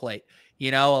up to the plate.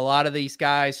 A lot of these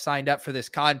guys signed up for this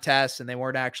contest and they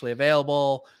weren't actually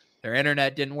available. Their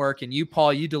internet didn't work, and you,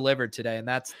 Paul, you delivered today, and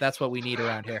that's what we need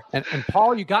around here. And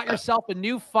Paul, you got yourself a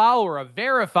new follower, a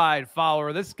verified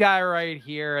follower. This guy right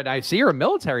here, and I see you're a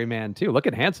military man too.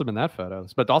 Looking handsome in that photo,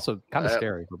 but also kind of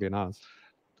scary, for being honest.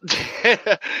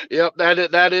 Yep,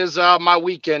 that is my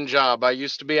weekend job. I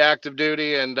used to be active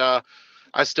duty, and I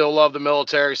still love the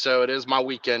military, so it is my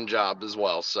weekend job as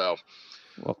well. So.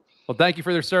 Well, thank you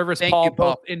for your service, Paul,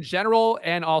 both in general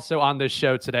and also on this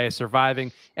show today,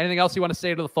 surviving. Anything else you want to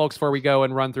say to the folks before we go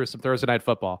and run through some Thursday Night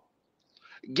Football?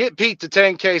 Get Pete to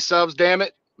 10K subs, damn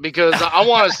it, because I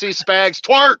want to see Spags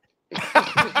twerk.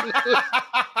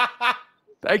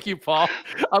 Thank you, Paul.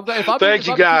 Thank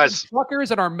you, guys.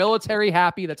 Truckers and our military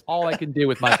happy. That's all I can do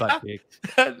with my butt cheek.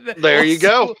 There you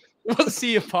go. We'll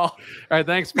see you, Paul. All right,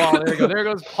 thanks, Paul. There you go. There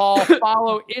goes Paul.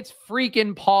 Follow It's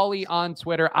Freaking Paulie on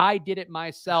Twitter. I did it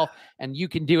myself, and you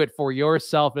can do it for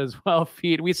yourself as well,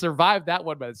 Pete. We survived that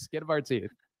one by the skin of our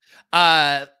teeth.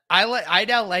 I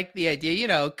now like the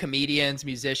idea, comedians,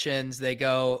 musicians, they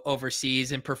go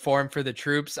overseas and perform for the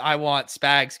troops. I want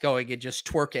Spags going and just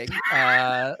twerking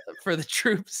for the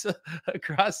troops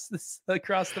across the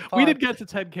pond. We didn't get to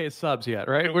 10K subs yet,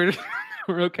 right? We're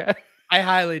okay. I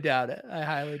highly doubt it.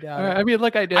 it. I mean,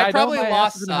 look, I did. I probably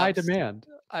lost subs in high demand.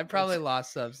 I probably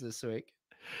lost subs this week.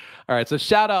 All right, so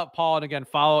shout out Paul, and again,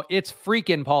 follow It's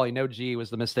Freaking Paulie. No G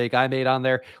was the mistake I made on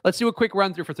there. Let's do a quick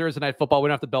run through for Thursday Night Football. We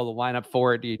don't have to build a lineup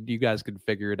for it. You guys can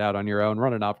figure it out on your own.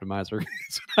 Run an optimizer.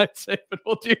 That's what I'd say. But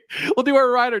we'll do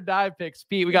our ride or die picks.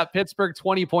 Pete, we got Pittsburgh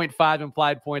 20.5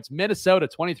 implied points, Minnesota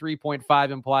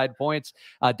 23.5 implied points.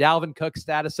 Dalvin Cook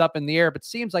status up in the air, but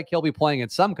seems like he'll be playing in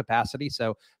some capacity.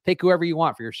 So pick whoever you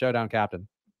want for your showdown captain.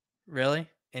 Really?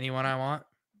 Anyone I want?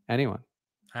 Anyone.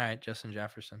 All right, Justin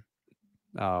Jefferson.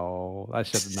 Oh, I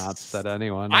should have not said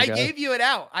anyone. I gave you it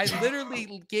out. I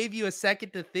literally gave you a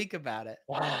second to think about it.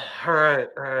 All right.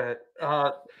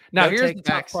 Now here's the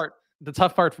tough part. The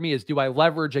tough part for me is, do I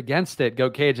leverage against it?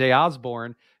 Go KJ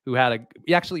Osborne, who had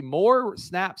actually more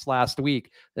snaps last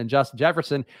week than Justin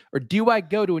Jefferson? Or do I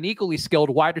go to an equally skilled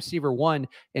wide receiver 1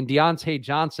 in Deontay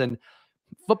Johnson?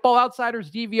 Football Outsiders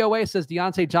DVOA says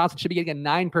Deontay Johnson should be getting a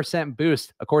 9%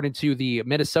 boost according to the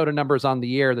Minnesota numbers on the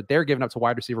year that they're giving up to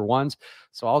wide receiver 1s.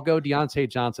 So I'll go Deontay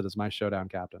Johnson as my showdown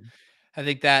captain. I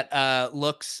think that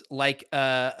looks like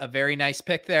a very nice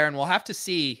pick there, and we'll have to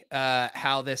see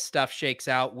how this stuff shakes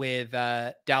out with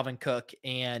Dalvin Cook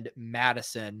and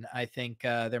Madison. I think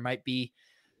there might be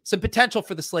some potential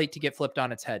for the slate to get flipped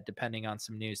on its head, depending on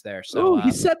some news there. So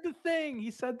he said the thing.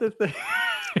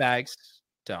 Bags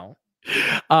don't.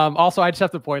 Also, I just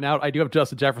have to point out, I do have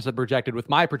Justin Jefferson projected with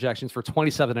my projections for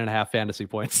 27.5 fantasy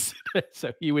points.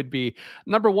 So he would be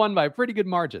number 1 by a pretty good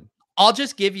margin. I'll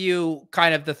just give you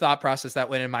kind of the thought process that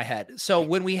went in my head. So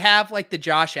when we have like the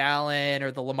Josh Allen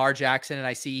or the Lamar Jackson, and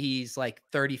I see he's like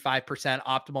 35%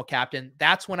 optimal captain,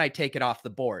 that's when I take it off the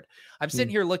board. I'm sitting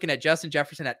here looking at Justin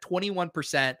Jefferson at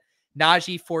 21%,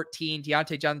 Najee 14,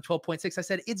 Deontay Johnson 12.6. I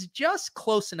said, it's just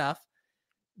close enough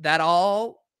that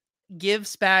I'll give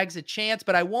Spags a chance,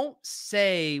 but I won't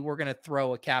say we're going to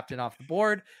throw a captain off the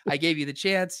board. I gave you the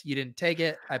chance. You didn't take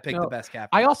it. I picked the best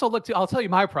captain. I also I'll tell you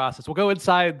my process. We'll go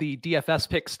inside the DFS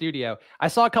pick studio. I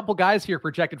saw a couple guys here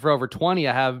projected for over 20.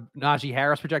 I have Najee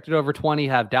Harris projected over 20,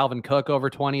 have Dalvin Cook over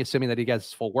 20, assuming that he gets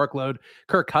his full workload,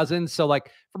 Kirk Cousins. So like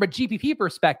from a GPP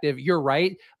perspective, you're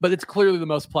right, but it's clearly the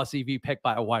most plus EV pick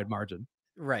by a wide margin.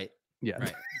 Right. Yeah.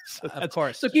 Right. So of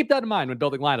course. So keep that in mind when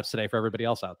building lineups today for everybody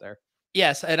else out there.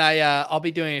 Yes, and I'll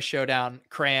be doing a showdown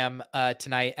cram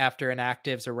tonight after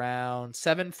inactives around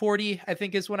 7:40, I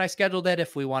think is when I scheduled it,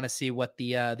 if we want to see what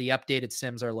the updated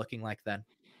sims are looking like then.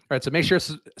 All right, so make sure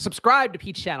to subscribe to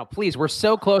Pete's channel, please. We're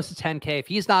so close to 10K. If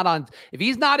he's not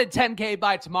at 10K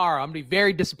by tomorrow, I'm gonna be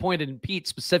very disappointed in Pete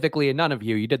specifically, and none of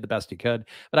you. You did the best you could,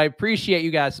 but I appreciate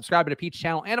you guys subscribing to Pete's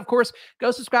channel, and of course,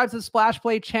 go subscribe to the Splash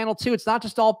Play channel too. It's not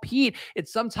just all Pete.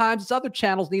 It's sometimes other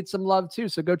channels need some love too.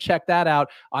 So go check that out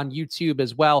on YouTube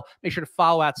as well. Make sure to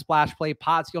follow at Splash Play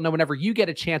Pods. You'll know whenever you get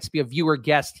a chance to be a viewer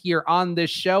guest here on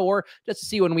this show, or just to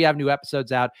see when we have new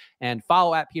episodes out. And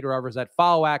follow at Peter Overzet,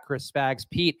 follow at Chris Spags.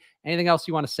 Pete, anything else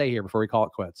you want to say here before we call it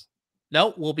quits?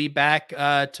 No, we'll be back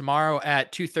tomorrow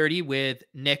at 2:30 with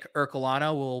Nick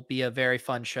Ercolano. Will be a very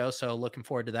fun show, so looking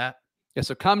forward to that. Yeah,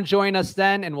 so come join us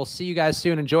then, and we'll see you guys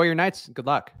soon. Enjoy your nights. Good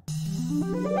luck.